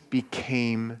 Jesus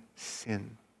became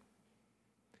sin.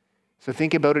 So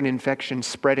think about an infection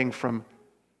spreading from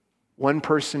one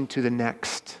person to the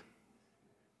next.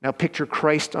 Now picture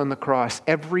Christ on the cross.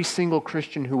 Every single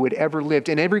Christian who had ever lived,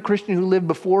 and every Christian who lived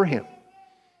before him,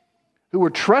 who were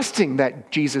trusting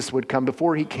that Jesus would come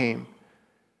before he came.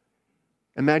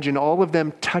 Imagine all of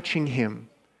them touching him,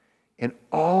 and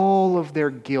all of their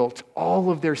guilt, all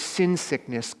of their sin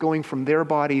sickness going from their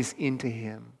bodies into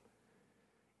him.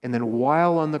 And then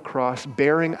while on the cross,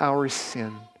 bearing our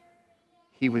sin,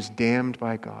 he was damned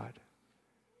by God,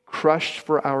 crushed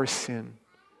for our sin,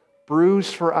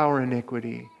 bruised for our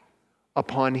iniquity.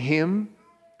 Upon him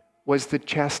was the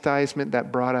chastisement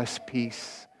that brought us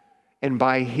peace. And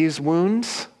by his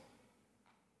wounds,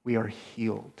 we are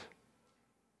healed.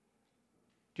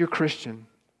 Dear Christian,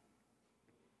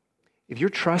 if your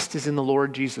trust is in the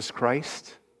Lord Jesus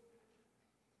Christ,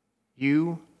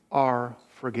 you are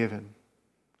forgiven.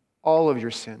 All of your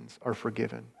sins are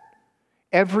forgiven.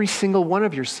 Every single one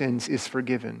of your sins is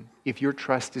forgiven if your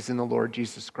trust is in the Lord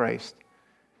Jesus Christ.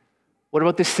 What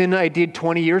about the sin I did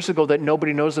 20 years ago that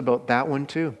nobody knows about? That one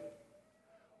too.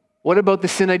 What about the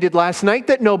sin I did last night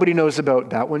that nobody knows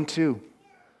about? That one too.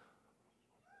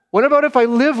 What about if I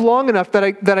live long enough that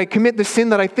I commit the sin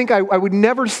that I think I would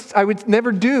never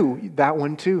do? That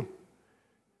one too.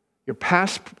 Your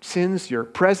past sins, your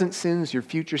present sins, your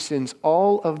future sins,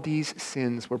 all of these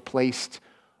sins were placed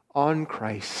on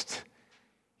Christ.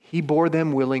 He bore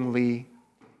them willingly,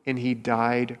 and he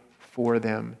died for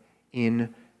them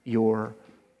in your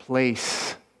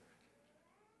place.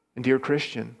 And dear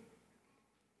Christian,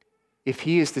 if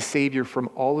he is the Savior from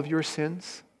all of your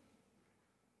sins,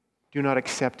 do not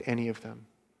accept any of them.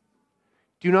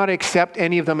 Do not accept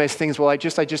any of them as things, well, I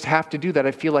just have to do that.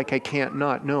 I feel like I can't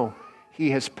not. No, he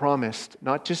has promised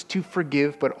not just to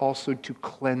forgive, but also to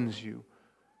cleanse you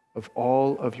of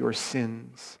all of your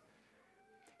sins.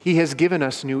 He has given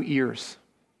us new ears.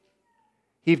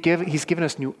 He's given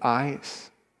us new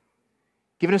eyes,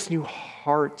 given us new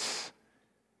hearts,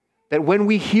 that when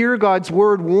we hear God's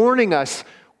word warning us,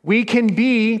 we can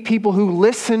be people who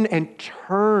listen and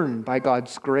turn by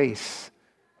God's grace.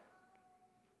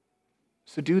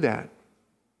 So do that.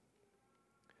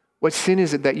 What sin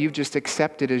is it that you've just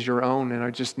accepted as your own and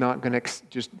are just not going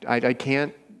to, I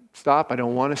can't stop, I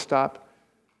don't want to stop?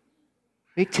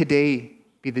 Make today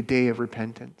be the day of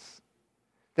repentance.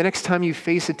 The next time you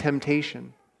face a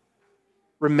temptation,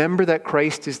 remember that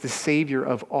Christ is the Savior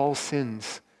of all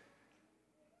sins.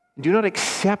 Do not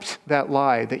accept that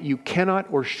lie that you cannot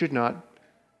or should not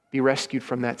be rescued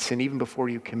from that sin even before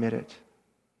you commit it.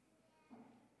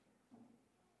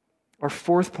 Our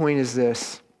fourth point is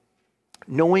this: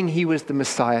 knowing he was the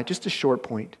Messiah, just a short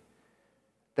point.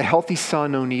 The healthy saw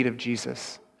no need of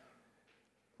Jesus.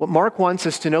 What Mark wants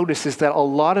us to notice is that a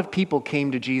lot of people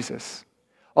came to Jesus.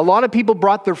 A lot of people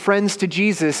brought their friends to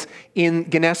Jesus in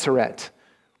Gennesaret.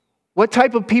 What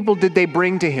type of people did they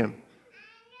bring to him?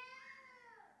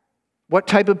 What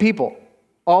type of people?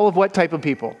 All of what type of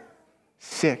people?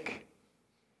 Sick.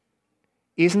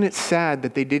 Isn't it sad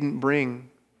that they didn't bring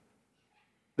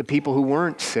the people who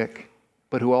weren't sick,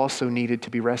 but who also needed to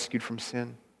be rescued from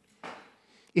sin?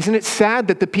 Isn't it sad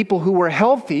that the people who were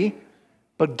healthy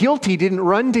but guilty didn't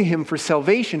run to him for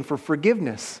salvation, for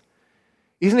forgiveness?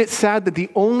 Isn't it sad that the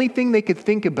only thing they could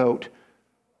think about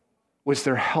was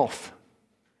their health?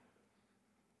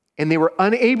 And they were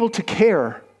unable to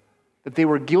care that they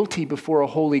were guilty before a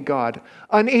holy God,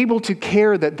 unable to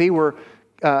care that they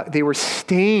were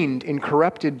stained and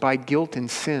corrupted by guilt and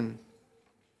sin.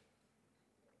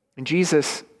 And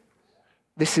Jesus,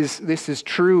 this is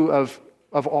true of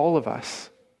all of us.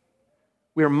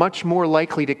 We are much more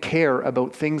likely to care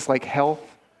about things like health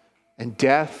and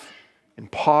death and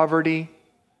poverty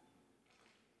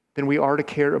than we are to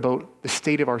care about the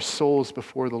state of our souls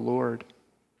before the Lord.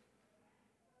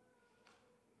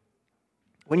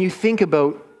 When you think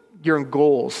about your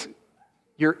goals,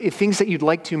 your things that you'd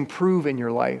like to improve in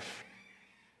your life,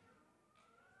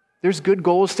 there's good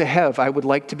goals to have. I would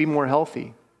like to be more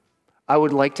healthy. I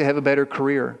would like to have a better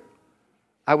career.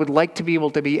 I would like to be able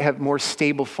to have more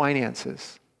stable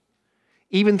finances.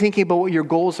 Even thinking about what your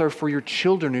goals are for your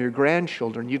children or your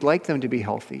grandchildren, you'd like them to be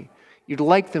healthy. You'd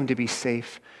like them to be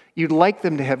safe. You'd like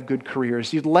them to have good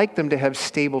careers. You'd like them to have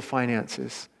stable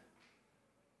finances.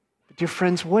 But dear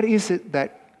friends, what is it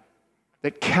that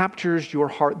captures your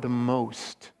heart the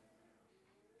most?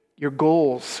 Your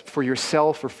goals for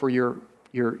yourself or for your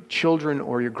children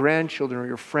or your grandchildren or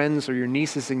your friends or your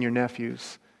nieces and your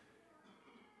nephews?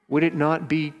 Would it not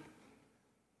be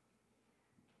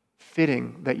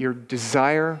fitting that your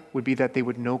desire would be that they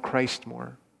would know Christ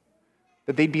more,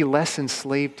 that they'd be less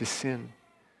enslaved to sin,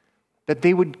 that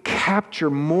they would capture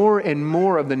more and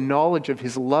more of the knowledge of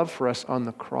his love for us on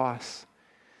the cross,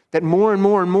 that more and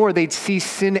more and more they'd see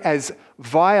sin as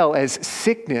vile, as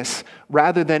sickness,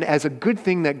 rather than as a good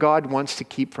thing that God wants to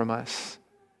keep from us,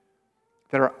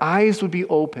 that our eyes would be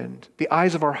opened, the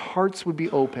eyes of our hearts would be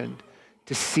opened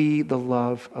to see the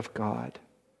love of God.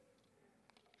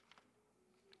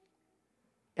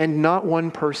 And not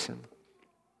one person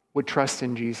would trust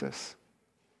in Jesus,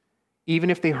 even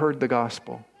if they heard the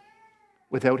gospel,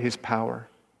 without his power.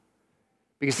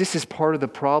 Because this is part of the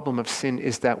problem of sin,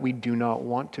 is that we do not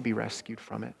want to be rescued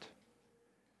from it.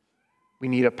 We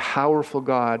need a powerful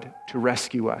God to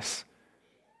rescue us.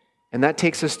 And that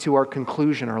takes us to our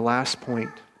conclusion, our last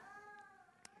point.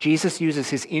 Jesus uses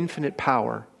his infinite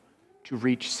power to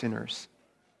reach sinners.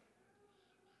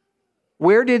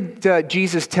 Where did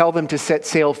Jesus tell them to set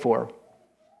sail for?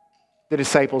 The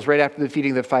disciples, right after the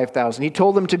feeding of the 5,000. He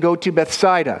told them to go to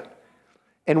Bethsaida.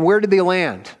 And where did they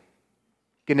land?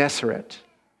 Gennesaret.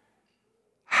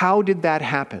 How did that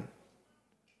happen?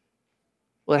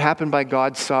 Well, it happened by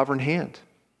God's sovereign hand.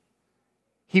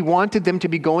 He wanted them to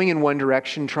be going in one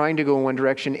direction, trying to go in one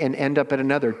direction, and end up at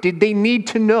another. Did they need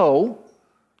to know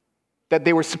that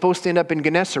they were supposed to end up in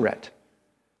Gennesaret?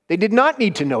 They did not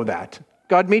need to know that.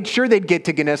 God made sure they'd get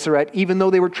to Gennesaret, even though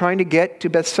they were trying to get to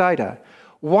Bethsaida.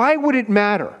 Why would it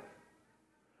matter?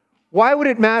 Why would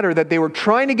it matter that they were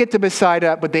trying to get to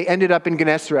Bethsaida, but they ended up in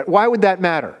Gennesaret? Why would that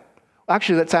matter?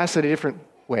 Actually, let's ask it a different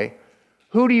way.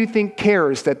 Who do you think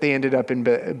cares that they ended up in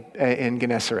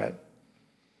Gennesaret?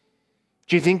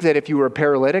 Do you think that if you were a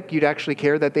paralytic, you'd actually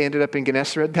care that they ended up in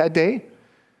Gennesaret that day?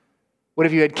 What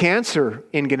if you had cancer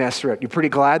in Gennesaret? You're pretty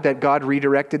glad that God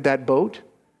redirected that boat?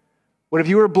 What if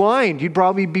you were blind? You'd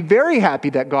probably be very happy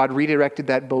that God redirected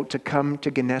that boat to come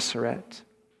to Gennesaret.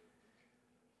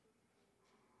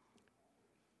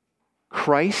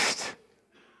 Christ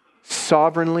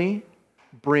sovereignly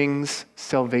brings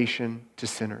salvation to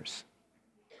sinners.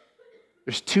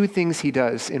 There's two things he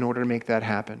does in order to make that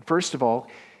happen. First of all,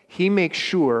 he makes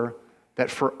sure that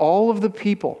for all of the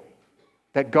people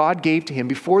that God gave to him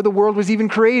before the world was even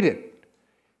created,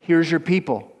 here's your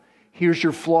people, here's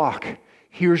your flock,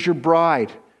 here's your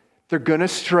bride. They're going to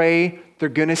stray, they're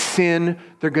going to sin,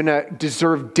 they're going to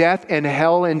deserve death and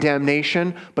hell and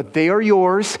damnation, but they are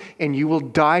yours, and you will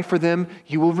die for them,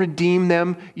 you will redeem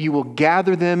them, you will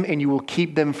gather them, and you will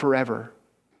keep them forever.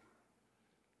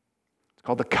 It's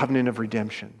called the covenant of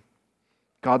redemption.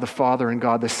 God the Father and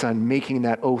God the Son making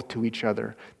that oath to each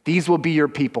other. These will be your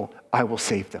people, I will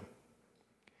save them.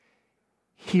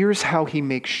 Here's how he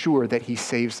makes sure that he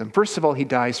saves them. First of all, he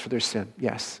dies for their sin,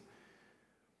 yes.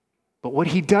 But what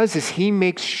he does is he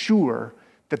makes sure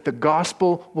that the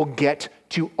gospel will get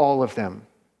to all of them.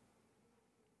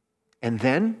 And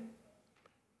then,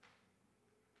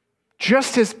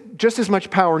 just as much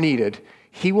power needed,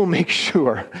 he will make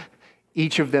sure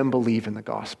each of them believe in the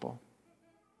gospel.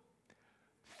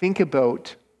 Think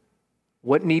about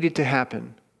what needed to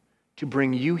happen to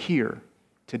bring you here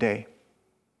today.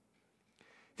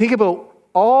 Think about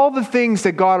all the things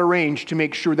that God arranged to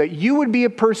make sure that you would be a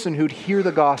person who'd hear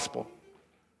the gospel.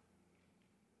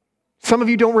 Some of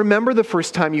you don't remember the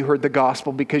first time you heard the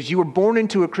gospel because you were born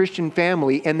into a Christian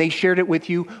family and they shared it with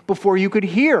you before you could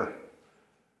hear.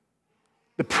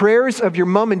 The prayers of your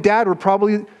mom and dad were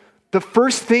probably the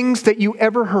first things that you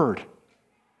ever heard.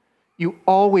 You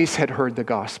always had heard the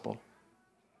gospel.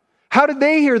 How did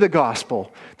they hear the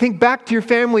gospel? Think back to your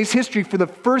family's history for the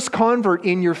first convert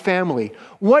in your family.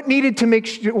 What needed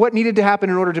to happen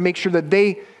in order to make sure that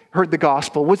they heard the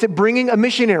gospel? Was it bringing a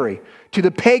missionary to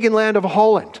the pagan land of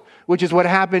Holland, which is what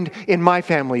happened in my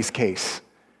family's case?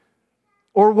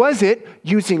 Or was it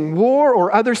using war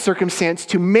or other circumstance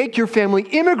to make your family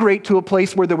immigrate to a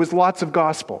place where there was lots of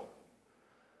gospel?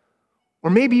 Or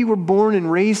maybe you were born and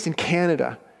raised in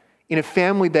Canada in a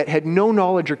family that had no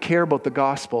knowledge or care about the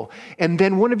gospel, and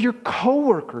then one of your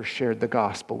coworkers shared the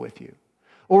gospel with you,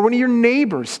 or one of your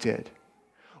neighbors did.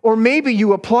 Or maybe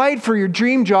you applied for your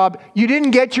dream job, you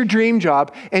didn't get your dream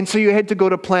job, and so you had to go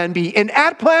to plan B, and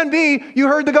at plan B, you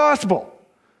heard the gospel.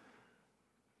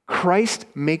 Christ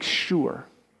makes sure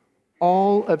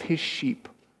all of his sheep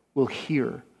will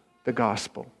hear the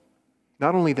gospel.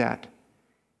 Not only that,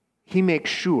 he makes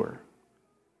sure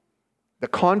that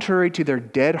contrary to their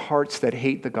dead hearts that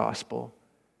hate the gospel,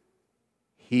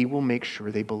 he will make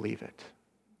sure they believe it.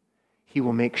 He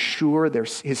will make sure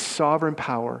his sovereign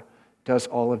power does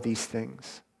all of these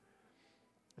things.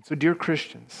 And so, dear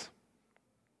Christians,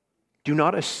 do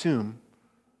not assume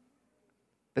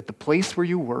that the place where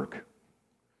you work,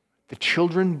 the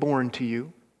children born to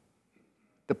you,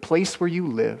 the place where you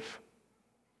live,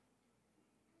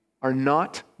 are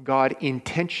not God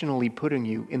intentionally putting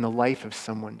you in the life of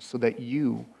someone so that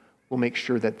you will make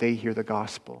sure that they hear the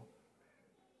gospel.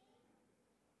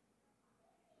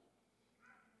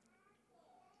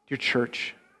 Dear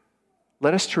church,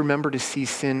 let us remember to see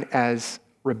sin as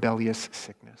rebellious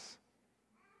sickness.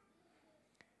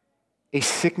 A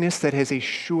sickness that has a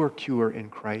sure cure in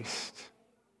Christ.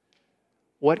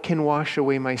 What can wash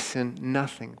away my sin?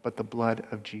 Nothing but the blood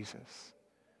of Jesus.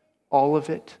 All of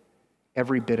it,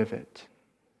 every bit of it.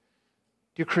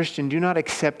 Dear Christian, do not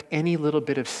accept any little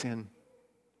bit of sin,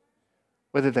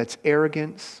 whether that's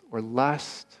arrogance or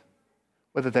lust,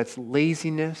 whether that's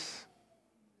laziness.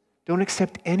 Don't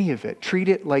accept any of it. Treat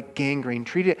it like gangrene.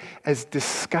 Treat it as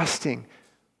disgusting.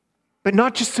 But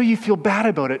not just so you feel bad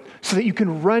about it, so that you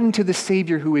can run to the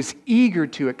Savior who is eager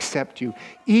to accept you,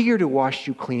 eager to wash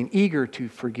you clean, eager to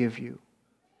forgive you.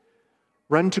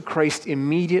 Run to Christ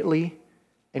immediately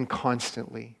and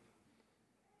constantly.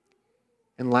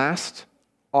 And last,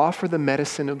 offer the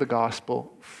medicine of the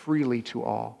gospel freely to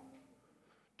all.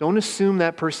 Don't assume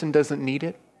that person doesn't need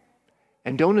it,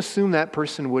 and don't assume that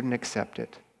person wouldn't accept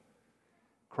it.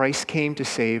 Christ came to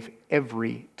save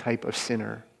every type of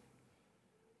sinner.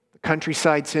 The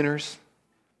countryside sinners,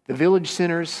 the village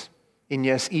sinners, and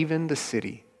yes, even the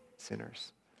city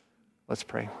sinners. Let's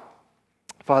pray.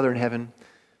 Father in heaven,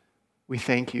 we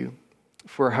thank you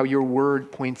for how your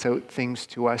word points out things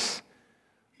to us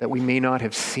that we may not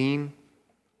have seen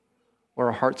or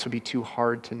our hearts would be too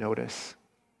hard to notice.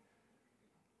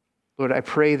 Lord, I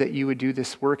pray that you would do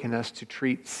this work in us to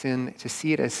treat sin, to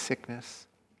see it as sickness,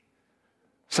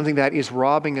 something that is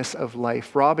robbing us of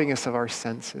life, robbing us of our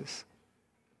senses,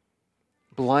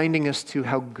 blinding us to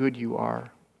how good you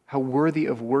are, how worthy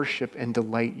of worship and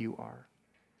delight you are.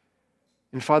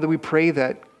 And Father, we pray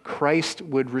that Christ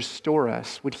would restore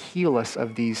us, would heal us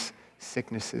of these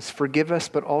sicknesses. Forgive us,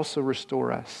 but also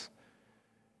restore us.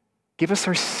 Give us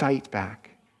our sight back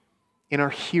and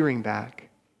our hearing back.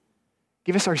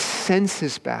 Give us our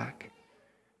senses back,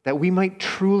 that we might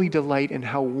truly delight in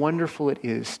how wonderful it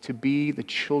is to be the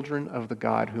children of the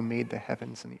God who made the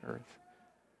heavens and the earth.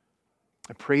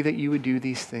 I pray that you would do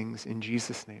these things in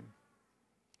Jesus' name.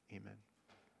 Amen.